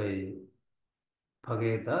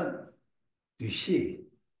파게다 뒤시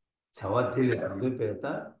자와 텔레데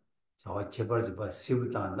베다 자와 체버지 바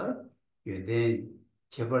시부탄다 예데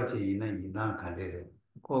체버지 이나 간데레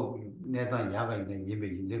거 내가 야가 있는 예배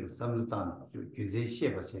인제 삼루탄 규제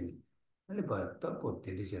셰버세니 아니 봐 딱고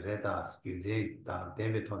데리시 레다스 규제 다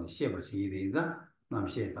데베톤 셰버시 이데이자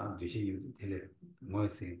남셰 다 뒤시 텔레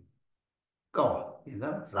뭐세 거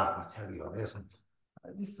이나 라파 차기 요래서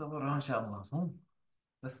This is a orange Amazon.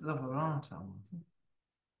 This is a orange Amazon.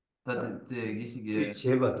 That the gisi게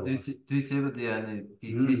뒤제바도 뒤제바도 아니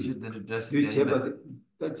기슈드는 뒤제바도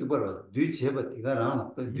뒤제바도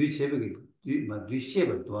뒤제바디가랑 뒤제바기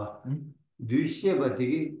뒤제바도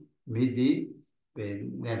뒤제바디 미디 베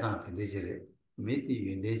내다한테 되지래 미디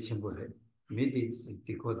윤대 친구래 미디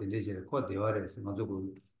디코 딜리지 코 대화에서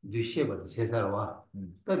가지고 뉴셰버 제사와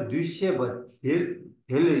또 뉴셰버 델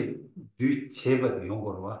뉴셰버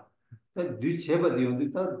용거로 와 뉴체버도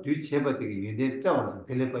용도다 뉴체버도 윤대 짜와서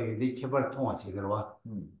텔레파 윤대 체버 통화 제거로 와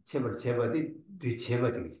체버디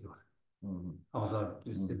뉴체버도 지고 also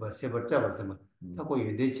세버 잡아서 뭐 타고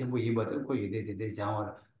윤대 전부 이버도 고 윤대 대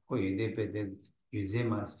장화 고 윤대 배대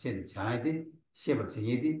유제만 시체 자이디 세버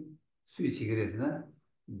제이디 수치 그래서나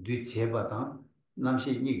뒤체바다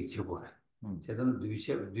남시 이기 치고 제가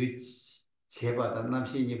뒤체바다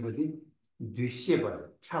남시 이기보디 뒤셰바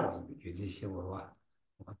차와 유지시고 와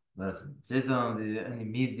这种的，你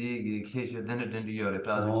米的开学等有的，比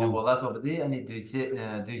方说我那说不对，你对些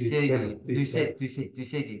开发，对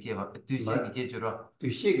些开就说，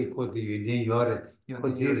뒤셰기 코디 윤대 요래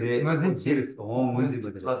코디레 코디레 문지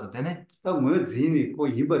버들 가서 되네. 또 뭐지니 고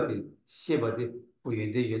이버디 셰버디 고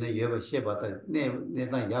윤대 윤에 여버 셰버다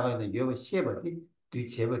내가 야가는 여버 셰버디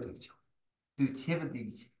뒤체버디죠对切不对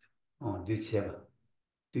起，뒤체버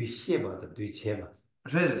뒤셰버다 뒤체버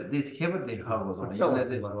是对切不对好过说，这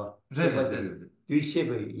怎么说？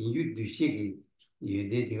뒤셰버 인유 뒤셰기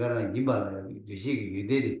윤대 디가라 이발라 뒤셰기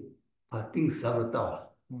윤대디 파팅 사브다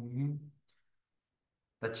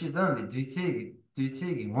那其中的对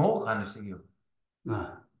切个我看的是有，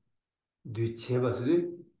 아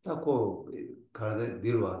뒤체버스리 딱고 가라데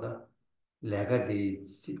내려와다 내가 디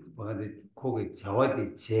뭐가데 거기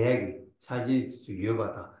자와디 제약이 차지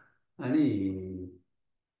주여받아 아니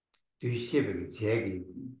뒤셰베 제약이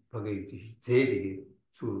거기 제들이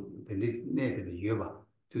주 근데 내들 여봐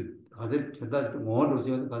주 가데 저다 뭐로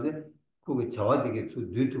저 가데 거기 자와디게 주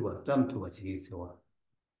유튜브 땀투바 지게 있어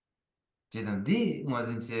这种的我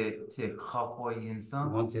真是好过人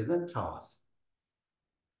生， 뭐 제가 차왔어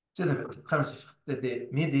就是看是对，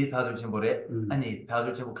米的标准全部的，아니标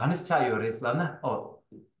准全部看是差有的是啦，哦，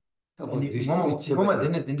 아니 뭐뭐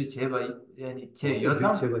되는 제가 아니 제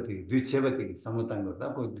여탕 뒤체버디 사무단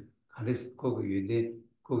거다 그 가레스 거기 유대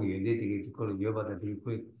되게 그걸 여받아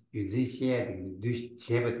들고 유지 시에 되게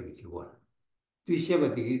뒤체버디 지고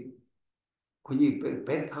뒤체버디 군이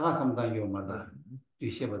배 가가 삼단 요 말다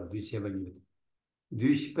뒤체버디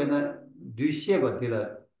뒤시페나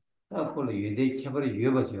뒤체버디라 딱 그걸 유대 체버리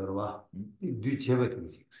여버지요 봐 뒤체버디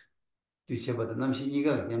지 뒤체버디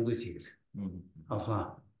남신이가 그냥도 지고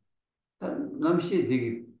아서 남시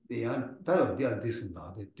되게 야 다요 디알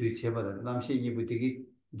디순다 뒤 제바다 남시 이부 되게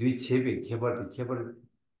뒤 제베 개발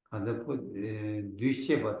간다 뒤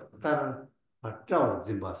제바 따라 맞자워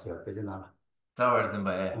좀 봤어요 그잖아 traversen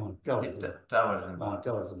bei traversen traversen 뭐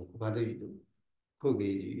간다 거기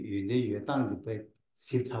유대 유당도 배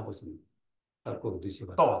십차고선 알고 뒤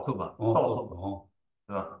제바 到吧，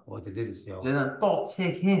어디 됐어요 人到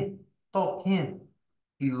切看到看，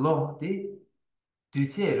一落的对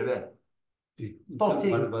切了呗，到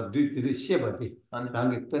这말봐 뒤 셰바디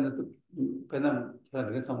당게 빼나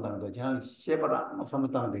제가 삼당도 그냥 셰바라 뭐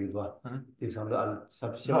삼당 되기도 와 대상도 알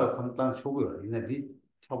셰바 삼당 초고요 이네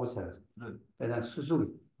차고 차요 빼나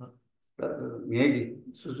수수 얘기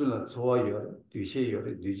수수는 좋아요 뒤셰요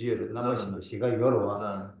뒤지요 남아신 시가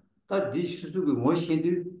여러와 다디 수수가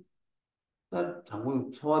뭐신데 다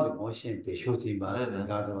장군 소화도 뭐신 대쇼지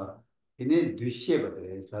말아서 이네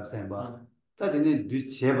뒤셰바들 랍산바 다디네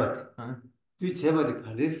뒤체바들 뒤체바들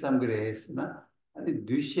가르삼 그래스나 아니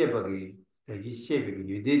뒤셰바기 대기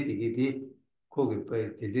셰비기 유대 되게 거기 빠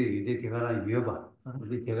대대 유대 대가라 위어봐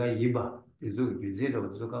우리 대가 이봐 그래서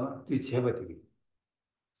유제로 저가 뒤체바들이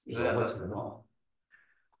이거 맞어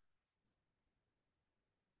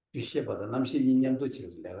뒤셰바다 남신 인념도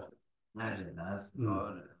지금 내가 맞아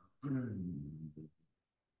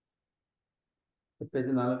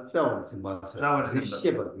그래서 나는 뼈를 봤어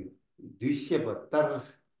뒤셰바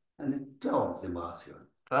따라서 아니 뼈를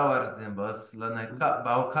봤어요 traversen bus lana ka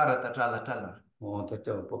ba kara ta chala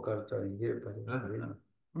저 보컬 저 이게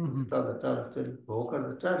봐도 저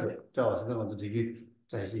보컬 저 와서 뭐 되게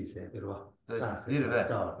자신 있어요 들어 저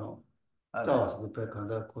와서 또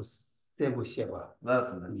간다 그 세부 셰바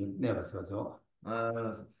맞습니다 네 봤어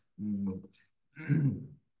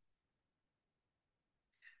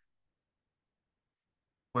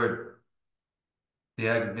where the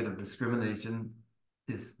aggregate of discrimination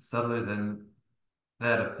is subtler than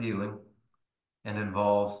that of feeling and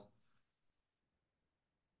involves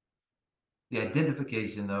the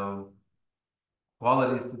identification of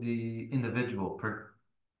qualities to the individual,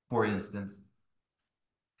 for instance.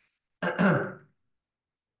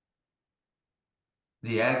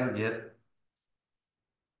 The aggregate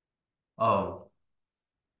of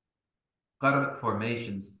karmic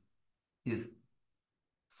formations is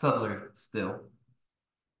subtler still,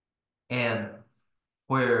 and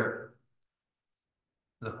where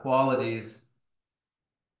the qualities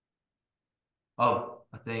of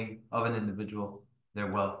a thing, of an individual,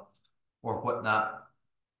 their wealth, or whatnot,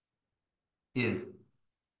 is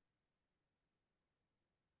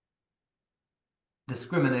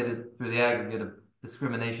discriminated through the aggregate of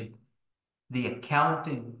discrimination, the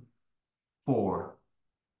accounting for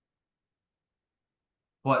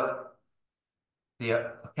what the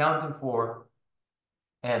accounting for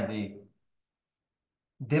and the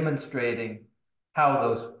demonstrating how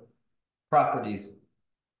those properties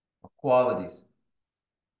or qualities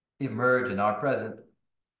emerge and are present,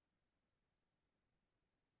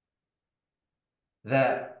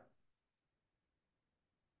 that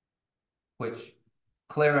which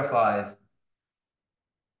clarifies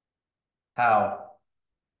how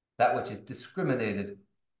that which is discriminated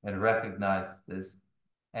and recognized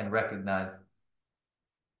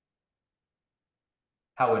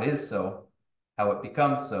how it is so, how it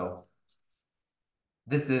becomes so.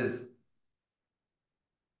 This is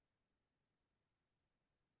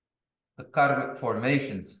the karmic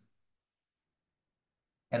formations.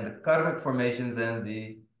 And the karmic formations and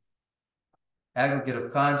the aggregate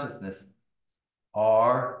of consciousness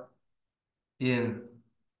are in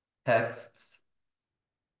texts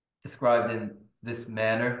described in this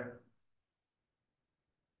manner,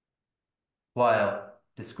 while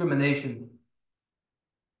discrimination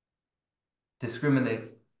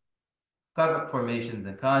discriminates karmic formations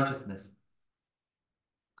and consciousness,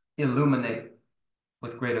 illuminate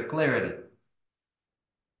with greater clarity.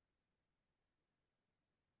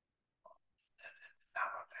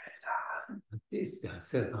 This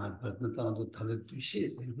certain person to tell the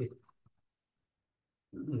shit.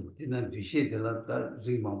 Didn't do shit that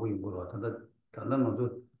Rimabo you go out that Talano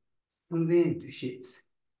do shit.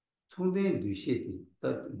 Someday do shit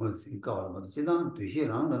that was in God, but sit down do shit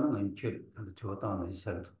around and chip and the two down and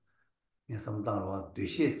shut. In some down what do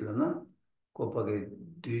shit lana. Copake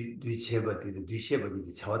do chebati, the dushebati,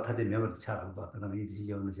 the chawata, the member chat about the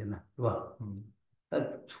easy on the Sena.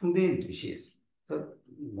 That someday do shit. That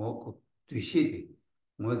walk do shit.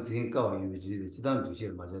 More think out you sit down to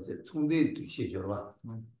share much. Someday do shit your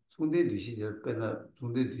one. Someday do shit your better,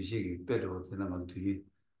 someday do shit better than I'm to you.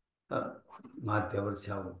 Not devil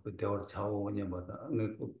chow, but devil chow when you mother,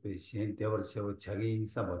 and devil chow chugging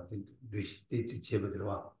somewhat to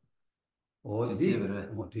chebadra. Or the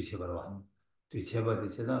chebara. To cheba the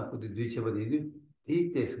cheda, put the cheba the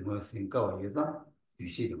test was in cow, you know, you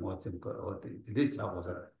see the more simple or the rich hours.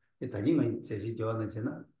 It even says you on the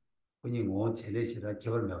chena when you want chelish like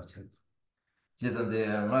chever milk. 지선데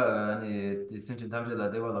아니 디센트 담제라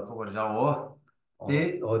대화라 거버 자오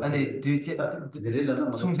아니 뒤체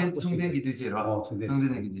송된 기드지라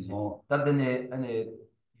송된 기드지 답변에 아니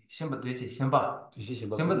심바 뒤체 심바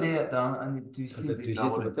심바데 당 아니 뒤시데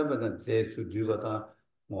가오래 답변은 제수 뒤바다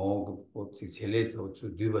뭐 첼레서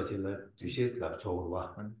주 뒤바실라 뒤시스라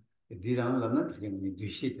저와 디랑라는 당연히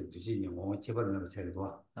뒤시데 뒤시니 뭐 제발면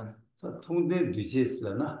첼도와 저 통된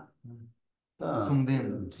뒤시스라나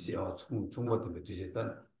송된 뒤시어 총총것도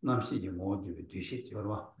뒤시다 남시지 뭐주 뒤시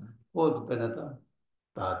저와 모두 빼놨다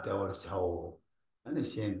다 대월 차오 아니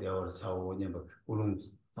시엔 대월 차오 냐뭐 우롱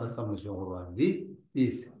사삼무쇼로 한디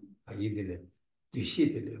디스 아이들의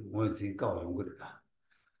뒤시들의 뭔지 가용 거다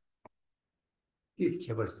디스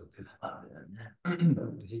개발 수도 되나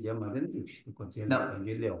뒤시 야마는 역시 건전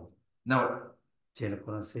단계래요 now 제일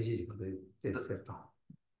그런 세시지 그들 됐었다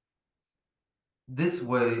this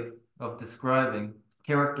way of describing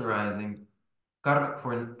characterizing karmic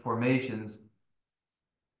formations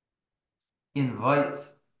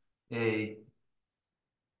invites a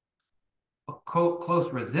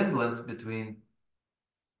close resemblance between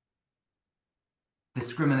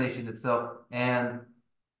discrimination itself and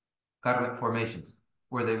karmic formations,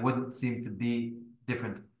 where they wouldn't seem to be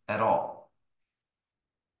different at all.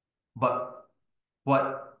 But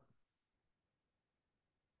what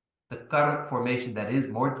the karmic formation that is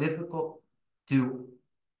more difficult to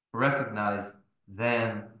recognize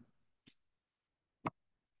than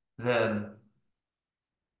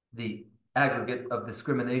the aggregate of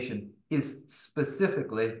discrimination is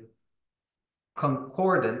specifically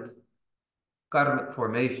concordant karmic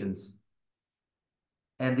formations.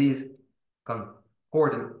 And these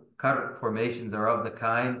concordant karmic formations are of the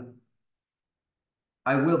kind,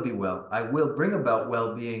 I will be well, I will bring about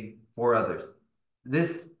well-being for others.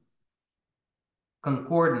 This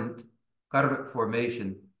concordant karmic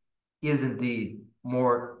formation is indeed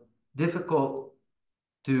more difficult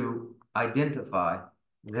to identify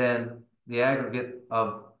than the aggregate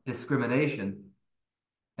of discrimination,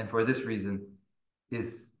 and for this reason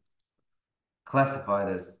is classified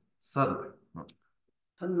as subtle.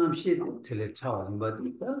 한남시 텔레차와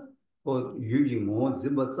임바디가 유기 뭐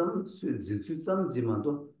집어점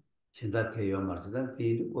지만도 신다케요 말스다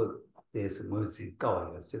데이고 데스 뭐지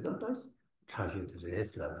까와요 세상다시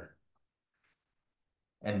차슈드레스라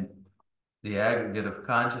And the aggregate of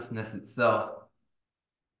consciousness itself,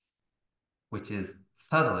 which is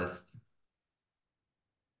subtlest,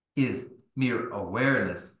 is mere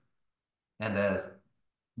awareness. And as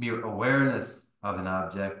mere awareness of an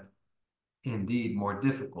object, indeed more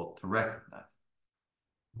difficult to recognize.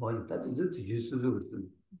 뭐 일단 이제 유수도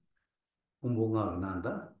공부가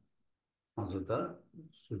난다 아주다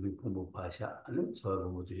수비 공부 파샤 아니 저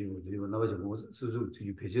공부 주시고 나머지 뭐 수수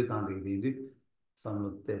주기 배제 당되게 되는데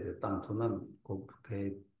삼로 때 땅토는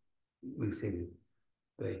고게 믹스에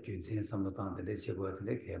배균신 삼로 당데 제거가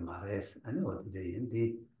되게 개 말했어 아니 어디에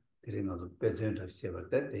인디 들은 것도 배제도 시작할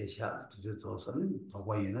때 대샤 주조선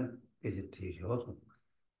더보이는 이제 티셔서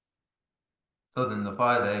So then the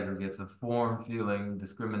five aggregates of form, feeling,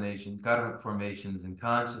 discrimination, karmic formations, and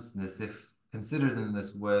consciousness, if considered in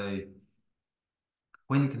this way,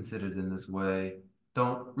 when considered in this way,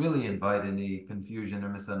 don't really invite any confusion or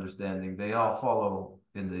misunderstanding. They all follow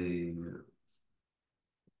in the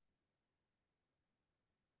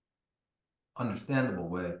understandable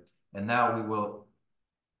way. And now we will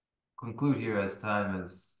conclude here as time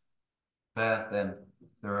has passed, and if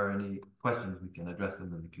there are any questions, we can address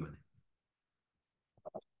them in the Q&A.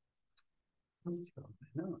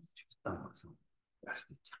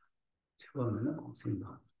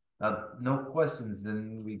 No questions,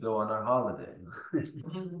 then we go on our holiday.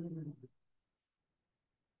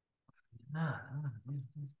 I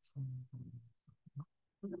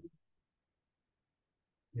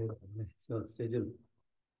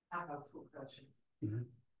have two questions.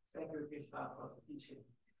 Thank you, Krishna, for teaching.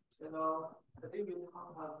 The way we talk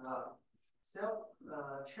about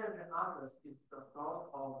cherishing others is the thought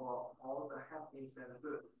of all the happiness and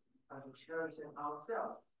good, and cherishing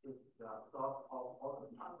ourselves is the thought of all the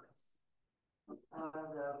progress.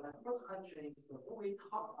 And my first question is, when we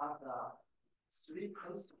talk about the three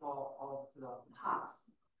principles of the path,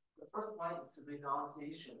 the first one is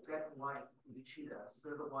renunciation, second one is bodhicitta,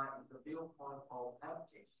 third one is the viewpoint of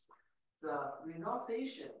emptiness. The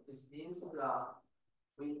renunciation means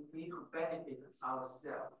we need to benefit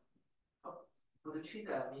ourselves.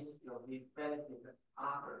 Bodhicitta means we benefit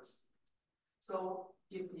others. So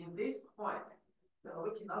if in this point,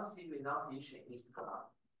 we cannot see renunciation is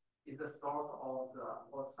the source of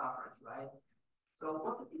the suffering, right? So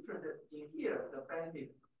what's the difference in here? The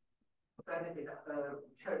benefit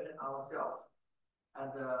cherishing ourselves,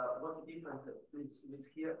 and what's the difference with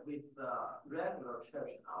here with regular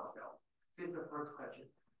cherishing ourselves? This is the first question.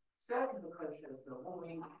 Second question is when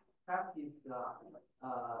we practice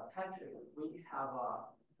tantric, we have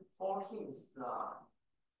 14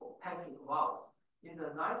 tantric vows. In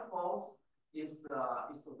the ninth vows is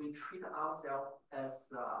we treat ourselves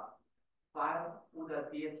as five Buddha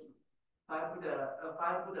deity, five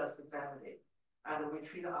Buddha's family, and we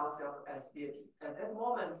treat ourselves as deity. At that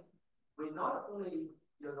moment, we not only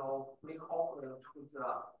make offering to the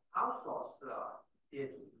outsourced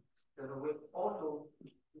deity, we also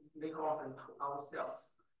make offering to ourselves.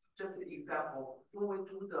 Just an example, when we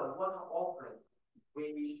do the water offering,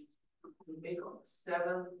 we make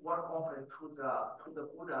 7 water offering to the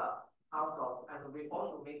Buddha outsourced, and we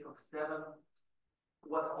also make 7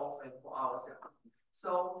 water offering for ourselves.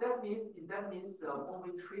 So that means when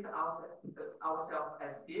we treat ourselves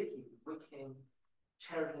as deity, we can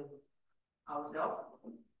cherish ourselves.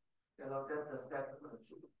 That's the second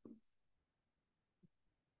question.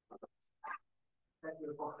 Thank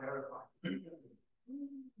you for clarifying.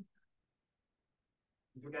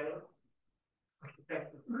 Did you get it? Thank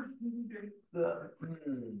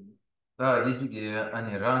you. 이시기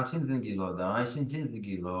아니 랑 친진기로다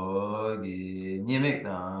신친지기로 이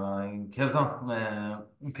니맥다 개성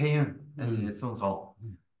배윤 아니 송송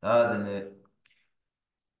다들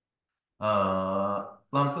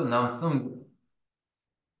람스 남숨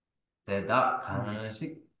대다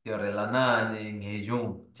간식 열relana 아니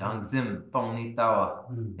내종 장심 뻥니따와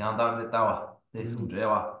양다르따와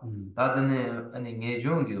대숨제와 다들 아니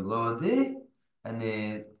내종기로데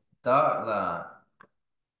아니 다라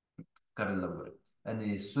karılır.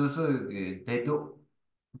 Hani susu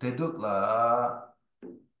deduk la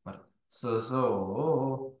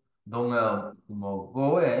susu donga mo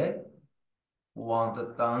goe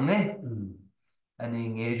want tane hani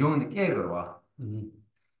ngejong de kegerwa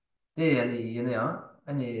de hani yine ya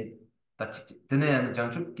hani taçık dene hani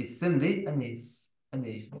jançuk kisimdi hani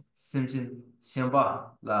simcin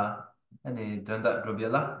şemba la hani dönda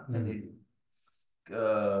robiyala hani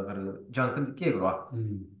Johnson 깨그와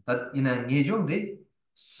음. 다 이나 예종데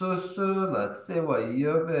소소라 세와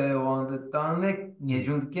여베 원데 땅네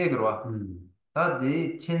예종데 깨그와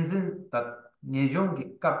다데 친진 다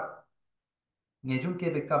예종게 깝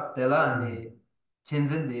예종게 깝텔라 아니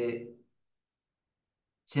친진데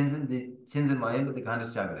친진 마엠데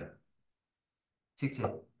간스 자그래 직체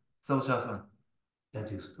소샤선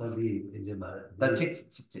자주 스터디 이제 말 다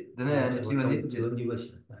직체 드네 아니 지원이 지원이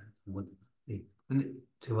것이 뭐 드네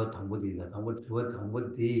저와 당보디가 저와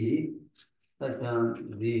당보디 일단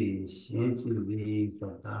우리 신진지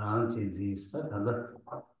또 다른 진지 스타다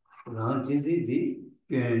다른 진지디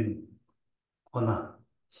꽤 코나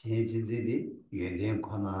신진지디 연된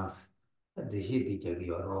코나스 대시디 저기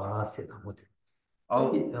여러 와서 당보디 어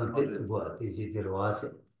어때 뭐 대시디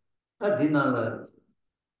와서 디나라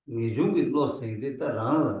미중기 로스인데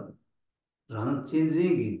다랑라 랑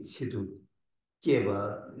진지기 치도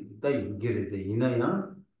깨봐 다 연결돼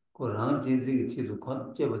이나야 그랑 진지기 치도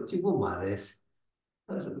건 깨봐 찍고 말했어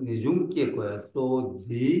미중기 거야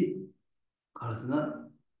또디 가서나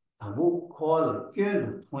다보 콜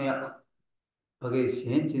깨도 통야 거기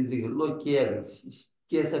신 진지기 로깨가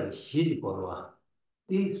깨서 시리 걸어와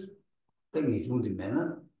이 땅이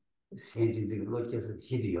중디면은 신 진지기 로깨서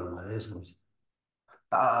시리요 말해서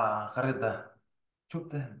다 가르다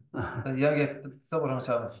죽다 이야기 써보랑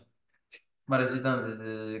참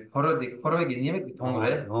말하지단 코로에게 니맥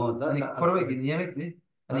동그래 아니 코로에게 니맥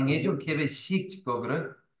아니 예좀 케베 식 찍고 그래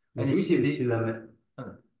아니 미중기 시디 실라면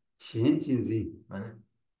아니 신진지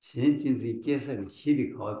신진지 깨서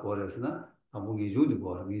시비 거래서나 아무 이주도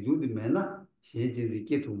거래 이주도 매나 신진지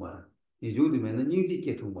깨도 말 이주도 매나 닝지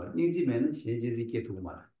깨도 말 닝지 매나 신진지 깨도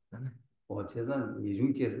말 어쨌든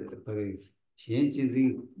이중 깨서 그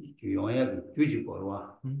신진지 교양에 규지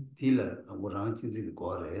거와 딜러 아무랑 진지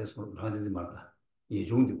거래서 라지지 말다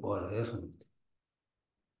이중도 거래서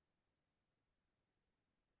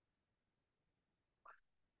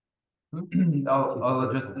I'll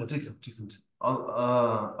address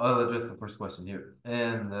I'll address the first question here,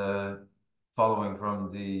 and following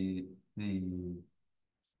from the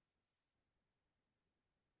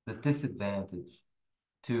disadvantage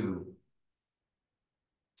to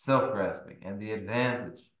self-grasping and the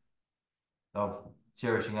advantage of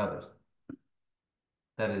cherishing others.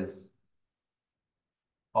 That is,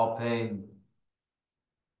 all pain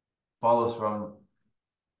follows from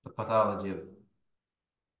the pathology of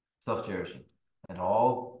self-cherishing, and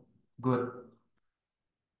all good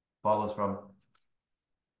follows from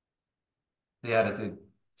the attitude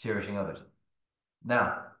cherishing others.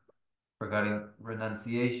 Now, regarding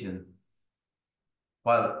renunciation,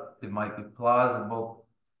 while it might be plausible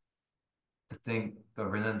to think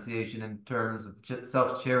of renunciation in terms of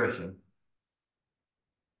self-cherishing,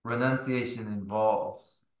 renunciation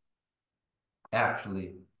involves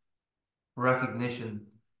actually recognition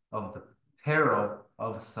of the peril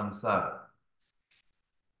of samsara.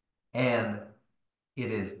 And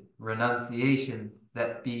it is renunciation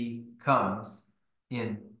that becomes,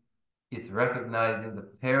 in its recognizing the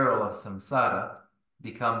peril of samsara,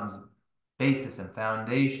 becomes basis and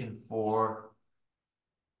foundation for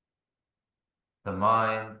the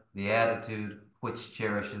mind, the attitude which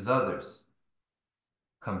cherishes others.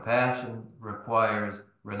 Compassion requires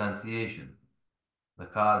renunciation. The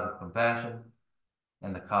cause of compassion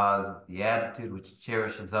and the cause of the attitude which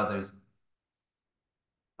cherishes others,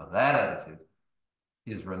 of that attitude,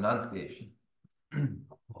 is renunciation.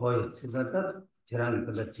 거의 세상다 저랑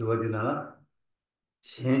그다 지워지나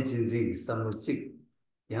신진지 삼로직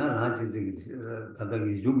야 진지 다다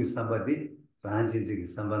이중이 삼바디 란진지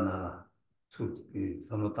삼바나라 수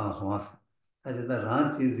삼로 땅송아스 하지다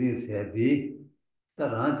란진지 세디 다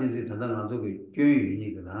란진지 다다 나조기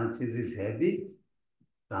교유니 그 란진지 세디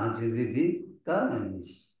란진지디 다이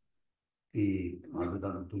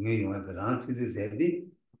아주다 동해 용의 그 란진지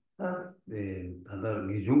세디 다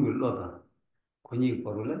다다 이중을 넣다 권익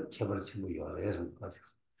버를 개발치고 열어서 가지고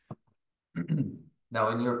Now,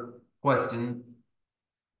 in your question,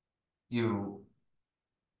 you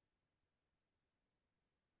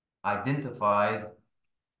identified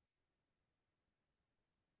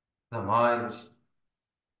the mind,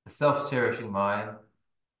 the self-cherishing mind,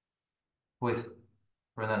 with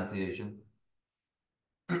renunciation.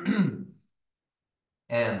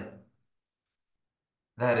 And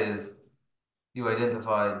that is, you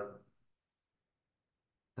identified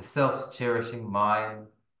the self-cherishing mind,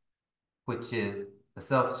 which is the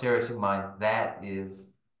self-cherishing mind that is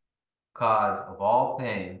cause of all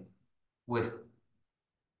pain, with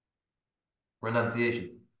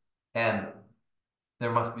renunciation. And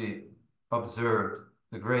there must be observed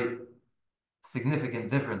the great significant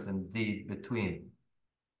difference indeed between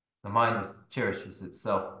The mind cherishes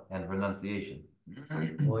itself and renunciation.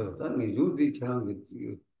 뭐요? 딱 이중디 저랑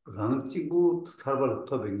랑 찍고 살벌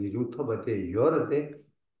톱에 이중 톱에 여러데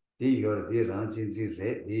이 여러데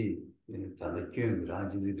랑진지레 이 다들 균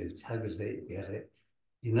랑진지들 차기레 예레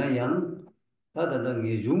이나양 다다다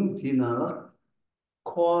이중 디나라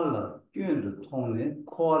코알라 균도 통네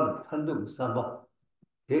코알라 탄도 사바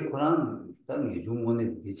대코랑 딱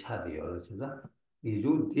이중원에 비차돼요. 그래서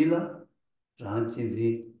이중 디라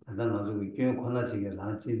랑진지 단단 가지고 균 권나지게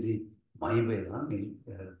랑진지 많이 배가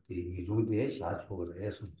이중대에 샤초를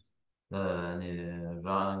해서 아니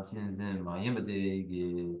랑신신 마 예베데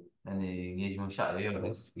이게 아니 이게 좀 샤예요.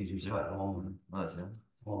 이중 샤 맞아.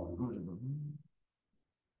 어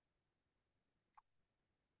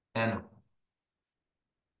And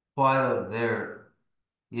while there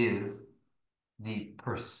is the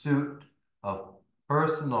pursuit of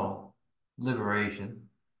personal liberation,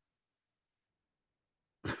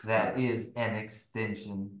 that is an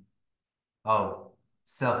extension of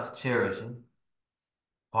self-cherishing,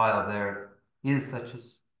 while there is such a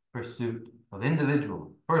pursuit of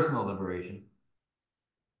individual, personal liberation,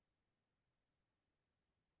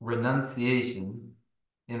 renunciation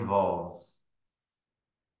involves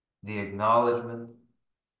the acknowledgement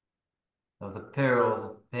of the perils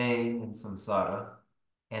of pain and samsara,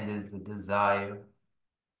 and is the desire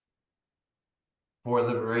for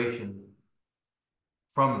liberation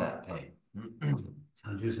from that pain.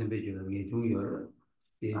 장주 선배주는 이중열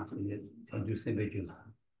이 장주 선배주는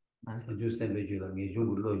장주 선배주는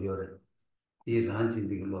이중으로 열어 이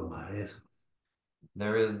란진지로 말해서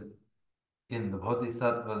There is in the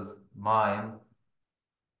Bodhisattva's mind,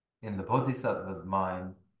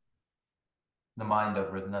 the mind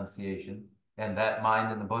of renunciation, and that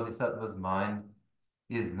mind in the Bodhisattva's mind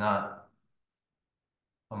is not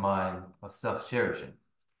a mind of self-cherishing.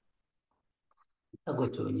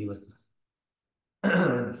 하고 저 이거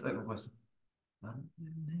And the second question.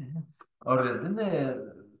 Ora, dine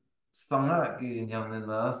sangha ki nyamne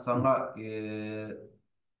na sangha ki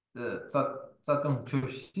tsatung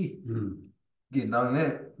chushi ki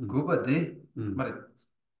nangne guba di mari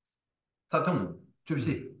tsatung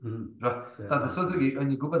chushi ra ta sotu ki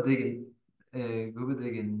ani guba degin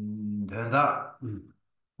dhanda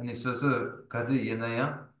ani sosu kadi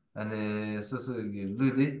yenaya ani sosu ki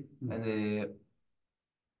ludi ani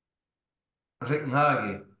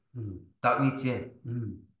riknagi takni chen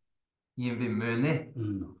yinbi möne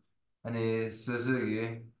ani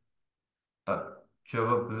sözü 딱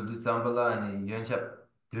저거 부두 잠발라 아니 연샵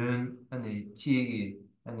든 아니 치기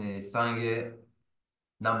아니 상게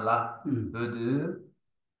남라 부두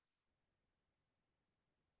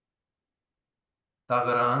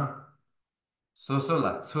다가랑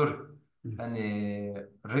소소라 술 아니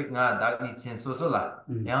릭나 다니 첸 소소라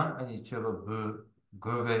양 아니 저거 부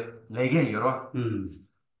고베 레게 여러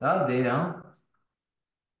다 대양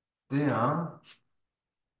대양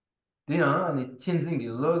대양 아니 친생기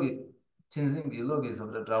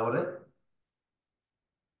로기에서 드라워레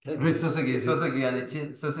소소기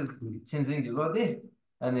아니 소소 친생기 로데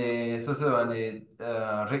아니 소소 아니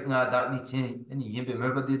렉나 다니 친 아니 임베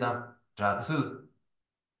멀버디다 자츠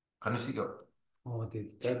가능시겨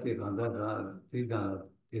어디 대비 간다라 대가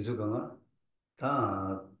계속가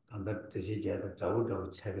다 간다 제시제다 자우자우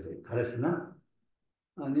책을 가르스나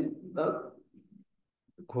아니 나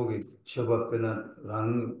거기 처박배나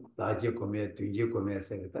랑 나제 거메 뒤제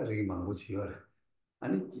거메서 다 여기 망고 지어라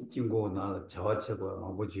아니 진고 나 자와체고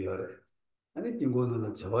망고 지어라 아니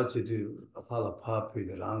진고는 자와체도 아파라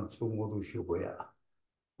파피들 랑 총고도 쉬고야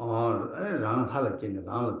아니 랑 살았겠네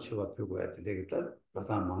랑 처박고야 되겠다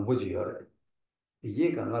다 망고 지어라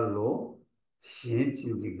이게 강갈로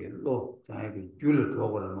신진지게 로 자기 귤을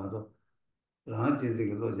줘버려 말도 랑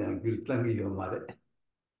진지게 로 자기 귤 땅이 요 말에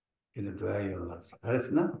근데 줘야 요 말이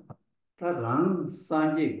그랬으나 다랑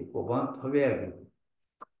산지 고반 토베게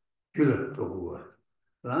귤을 줘고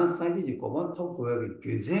랑 산지 고반 토베게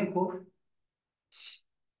균생고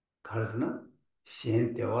가르스나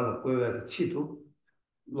신 대화를 꼬여야 치도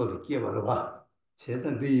로도 끼어버려 봐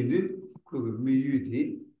제가 내일이 그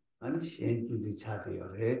미유디 아니 신진지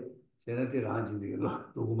차대요래 제네들 안진지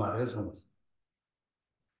누구 말해서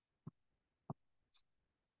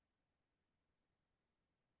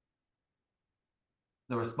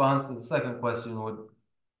The response to the second question would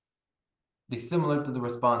be similar to the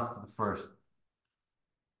response to the first.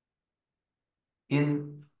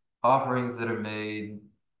 In offerings that are made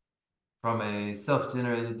from a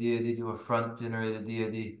self-generated deity to a front-generated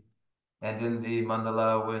deity, and in the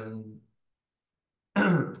mandala when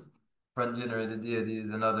front-generated deities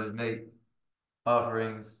and others make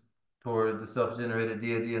offerings toward the self-generated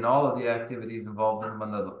deity and all of the activities involved in the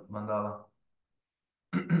mandala.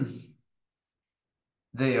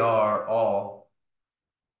 They are all,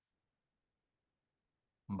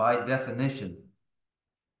 by definition,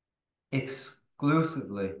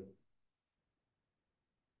 exclusively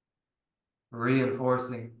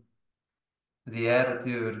reinforcing the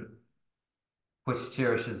attitude which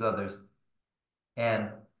cherishes others,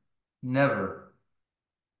 and never,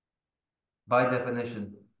 by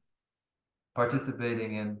definition,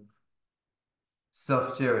 participating in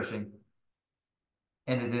self-cherishing.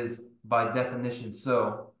 And it is by definition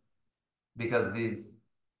so because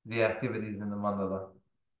the activities in the mandala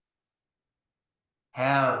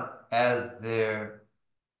have as their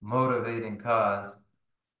motivating cause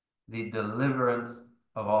the deliverance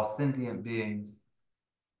of all sentient beings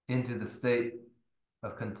into the state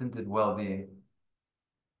of contented well-being.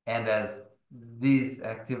 And as these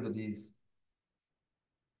activities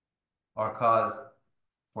are cause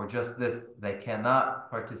for just this, they cannot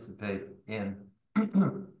participate in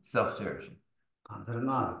self-cherishing.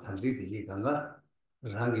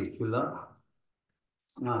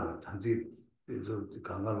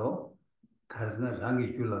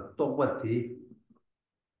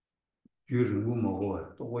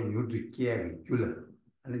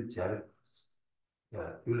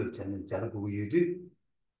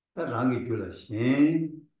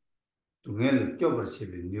 동해를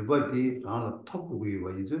껴버리시면 뉴버디 라는 톱부기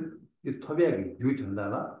와이즈 이 톱약이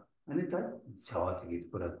유통다라 아니 다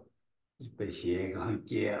자와되기 그래 배시가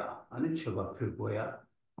함께야 아니 처바 풀고야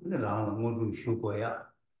근데 라는 모두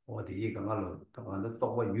쉬고야 어디 강가로 당한테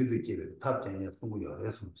똑바 유도기를 탑장에 통고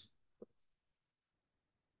열어서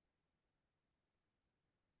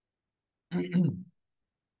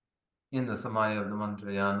In the Samaya of the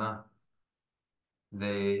Mantrayana,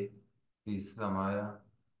 these Samaya,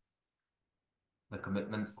 the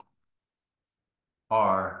commitments,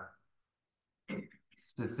 are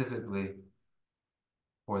specifically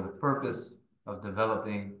for the purpose of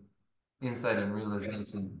developing insight and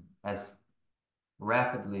realization as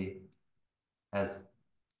rapidly as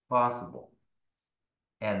possible.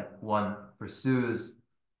 And one pursues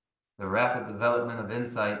the rapid development of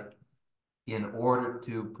insight in order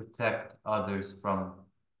to protect others from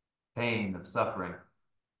pain, of suffering,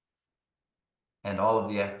 and all of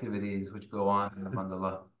the activities which go on in the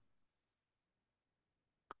mandala.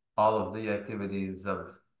 All of the activities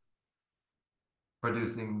of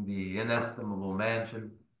producing the inestimable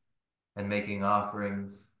mansion and making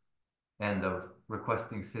offerings and of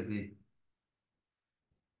requesting siddhi.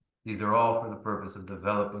 These are all for the purpose of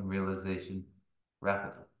developing realization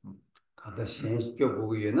rapidly. 가다 신스교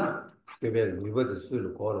보기에나 그게 리버드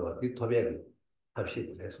수를 걸어와 이 토백이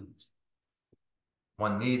합시를 해서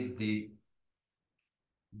One needs the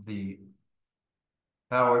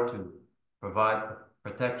power to provide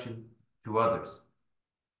protection to others.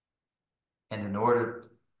 And in order,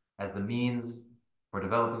 as the means for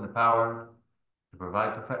developing the power to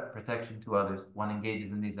provide protection to others, one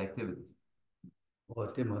engages in these activities.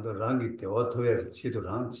 어때마도 랑기 때 어토에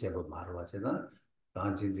치도랑 제법 말하잖아.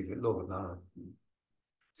 당진지게 로그나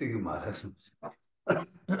지금 말해서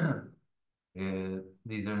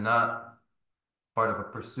These are not part of a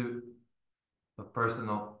pursuit of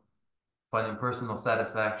finding personal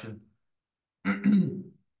satisfaction.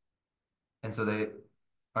 And so they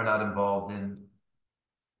are not involved in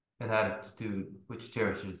an attitude which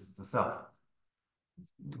cherishes the self.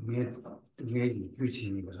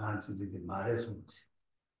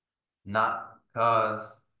 Not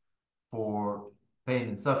cause for pain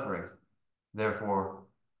and suffering, therefore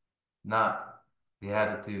not the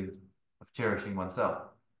attitude of cherishing oneself.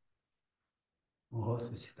 Now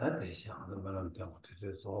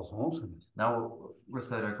we'll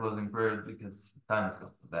recite our closing prayer because time has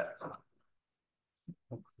come for that.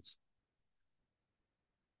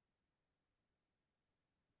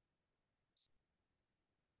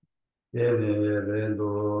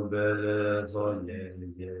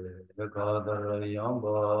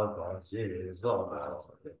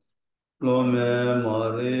 Lome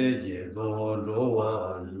mare je do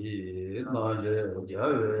rowa yi na je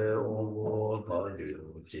jave ongo ta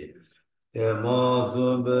ju chi e ma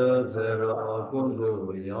zumbe zera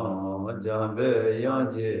kundu yang jambe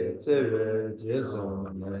yang je tseve je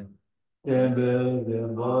sonne tembe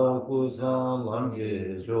demba kusan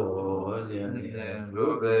lange jo lene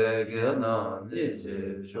rube gena ni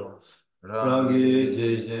je sho Rangi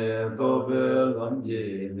jishin tobe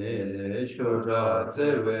lamji ne shura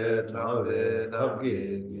tsewe trawe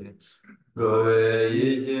tabgi Rowe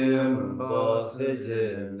yijim ba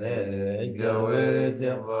seje ne gyawe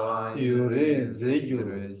jemba yurin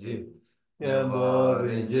zegyure ji Yambo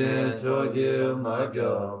rinchen choge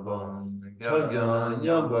marga bong, kyabgyan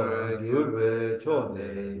nyambar gyurbe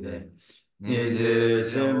chode ne. Nije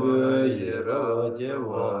chenbu yirawa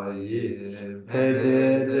jewa yi,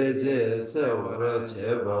 pede deje sewara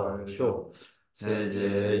cheba sho.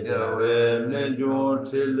 Seje gyawe menjun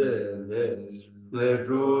chile le, le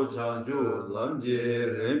zhu changju lamji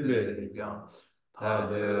rinpe kyang.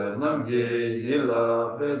 Tade namji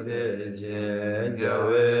yila pede je,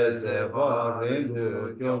 gyawe zepa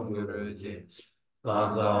rindu kyonggur je.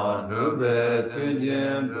 Kansan rube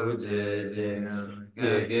tunjen tuje je,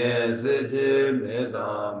 gegen seje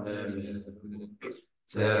meda meme.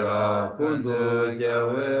 Sera kundu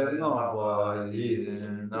gyawe namba yi,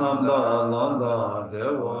 namda nanda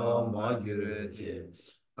dewa magyur je.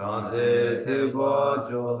 Kanze teba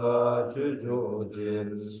jola chujo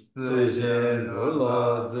je, sujen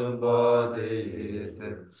jola zumba de yese.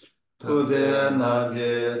 Tude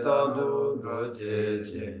nage tadu roje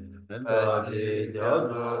je, taji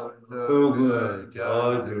jazo ugun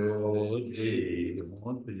jajo ji.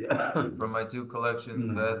 From my two collections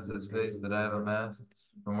of vast space that I have amassed,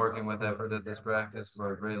 from working with effort at this practice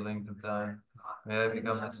for a great length of time, may I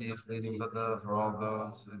become the chief leading Buddha for all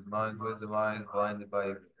those whose mind, wisdom, eyes blinded by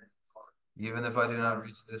ignorance. Even if I do not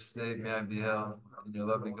reach this state, may I be held in your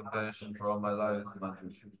loving compassion for all my life,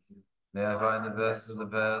 Manjushri. May I find the best of the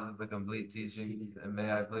paths, the complete teachings, and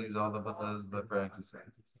may I please all the Buddhas by practicing.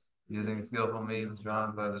 Using skillful means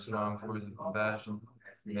drawn by the strong force of compassion,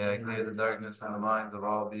 may I clear the darkness from the minds of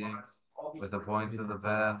all beings with the points of the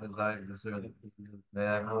path as I discern them. May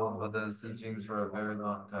I hold Buddha's teachings for a very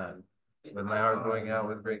long time, with my heart going out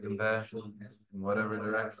with great compassion in whatever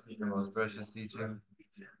direction the most precious teachings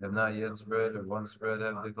have not yet spread or once spread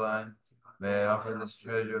have declined. May I offer this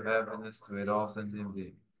treasure of happiness to aid all sentient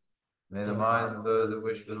beings. May the minds of those who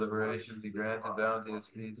wish for liberation be granted bounteous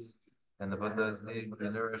peace, and the Buddha's deed be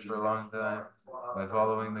nourished for a long time by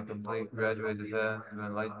following the complete graduated path to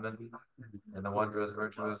enlightenment and the wondrous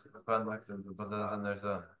virtuous conduct of the Buddhas and their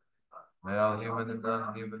sons. May all human and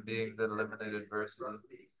non-human beings that eliminate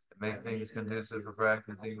adversity and make things conducive for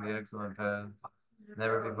practicing the excellent path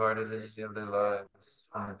never be parted in any of their lives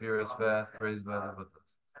from the purest path praised by the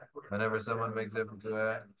Buddhas. Whenever someone makes effort to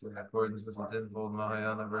act in accordance with the tenfold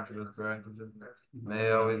Mahayana virtuous practices, may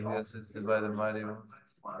he always be assisted by the mighty ones,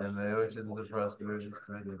 and may oceans of prosperity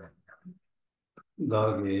spread in him.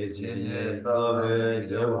 Dagi jine sabe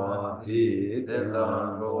dewa di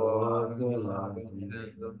tena roa gula di.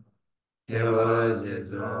 Kevara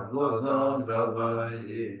jesu losan draba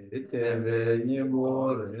yi tembe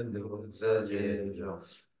nyebo rendu sa jesu.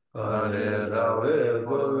 Kare rawe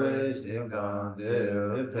gowe shingan de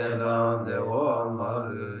penan dewa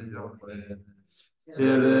malu yokwe.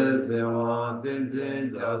 Shere sewa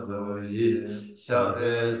tenzin jaso yi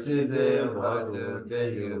shabe side badu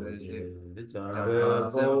tenyu je. Chanbe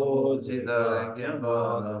pawo chita kemba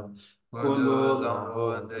na kundu zambu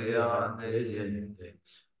deyan de.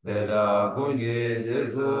 Veda kungi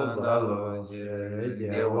jesu dalo je,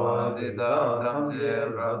 dewa deda tamje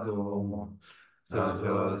radu mo.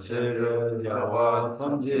 Chanjo shere dewa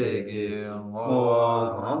tamje ge,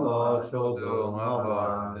 mowa kanda shodo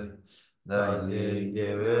ngabare. Daji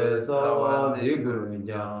gewe tsawa digun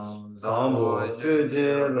jang, sambo shuje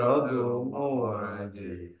radu mowa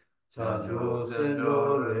je. Chanjo senjo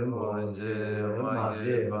rimbo je,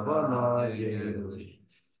 maje bana je yuji.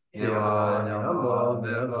 Yewa nyamba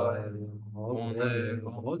meba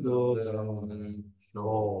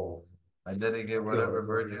I dedicate whatever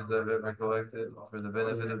virtues I've ever collected for the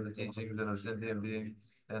benefit of the teachings and of sentient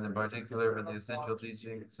beings, and in particular for the essential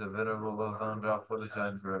teachings of Venerable Losang Drapa to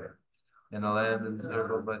shine forever. In a land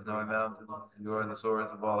encircled by snowy mountains, you are the source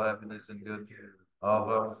of all happiness and good. All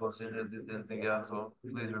powerful Shantideva,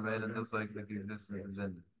 please remain until cyclic existence is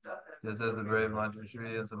ended. Just as the brave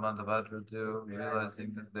Manjushri and Samantabhadra do, realize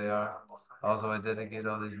things as they are. Also, I dedicate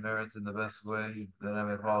all these merits in the best way, that I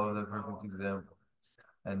may follow their perfect example.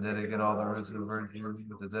 And dedicate all the roots of virtue,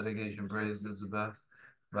 with the dedication praised as the best,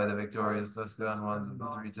 by the victorious Tuscan ones of the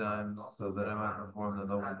three times, so that I might perform the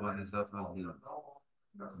noble Bodhisattva's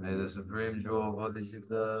deeds. May the supreme jewel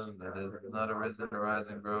Bodhisattva that has not arisen arise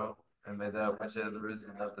and grow, and may that which has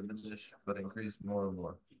arisen not diminish, but increase more and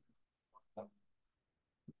more.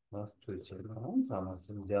 Thank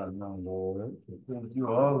you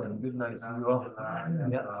all, and good night to you all.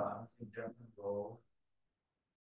 Yeah.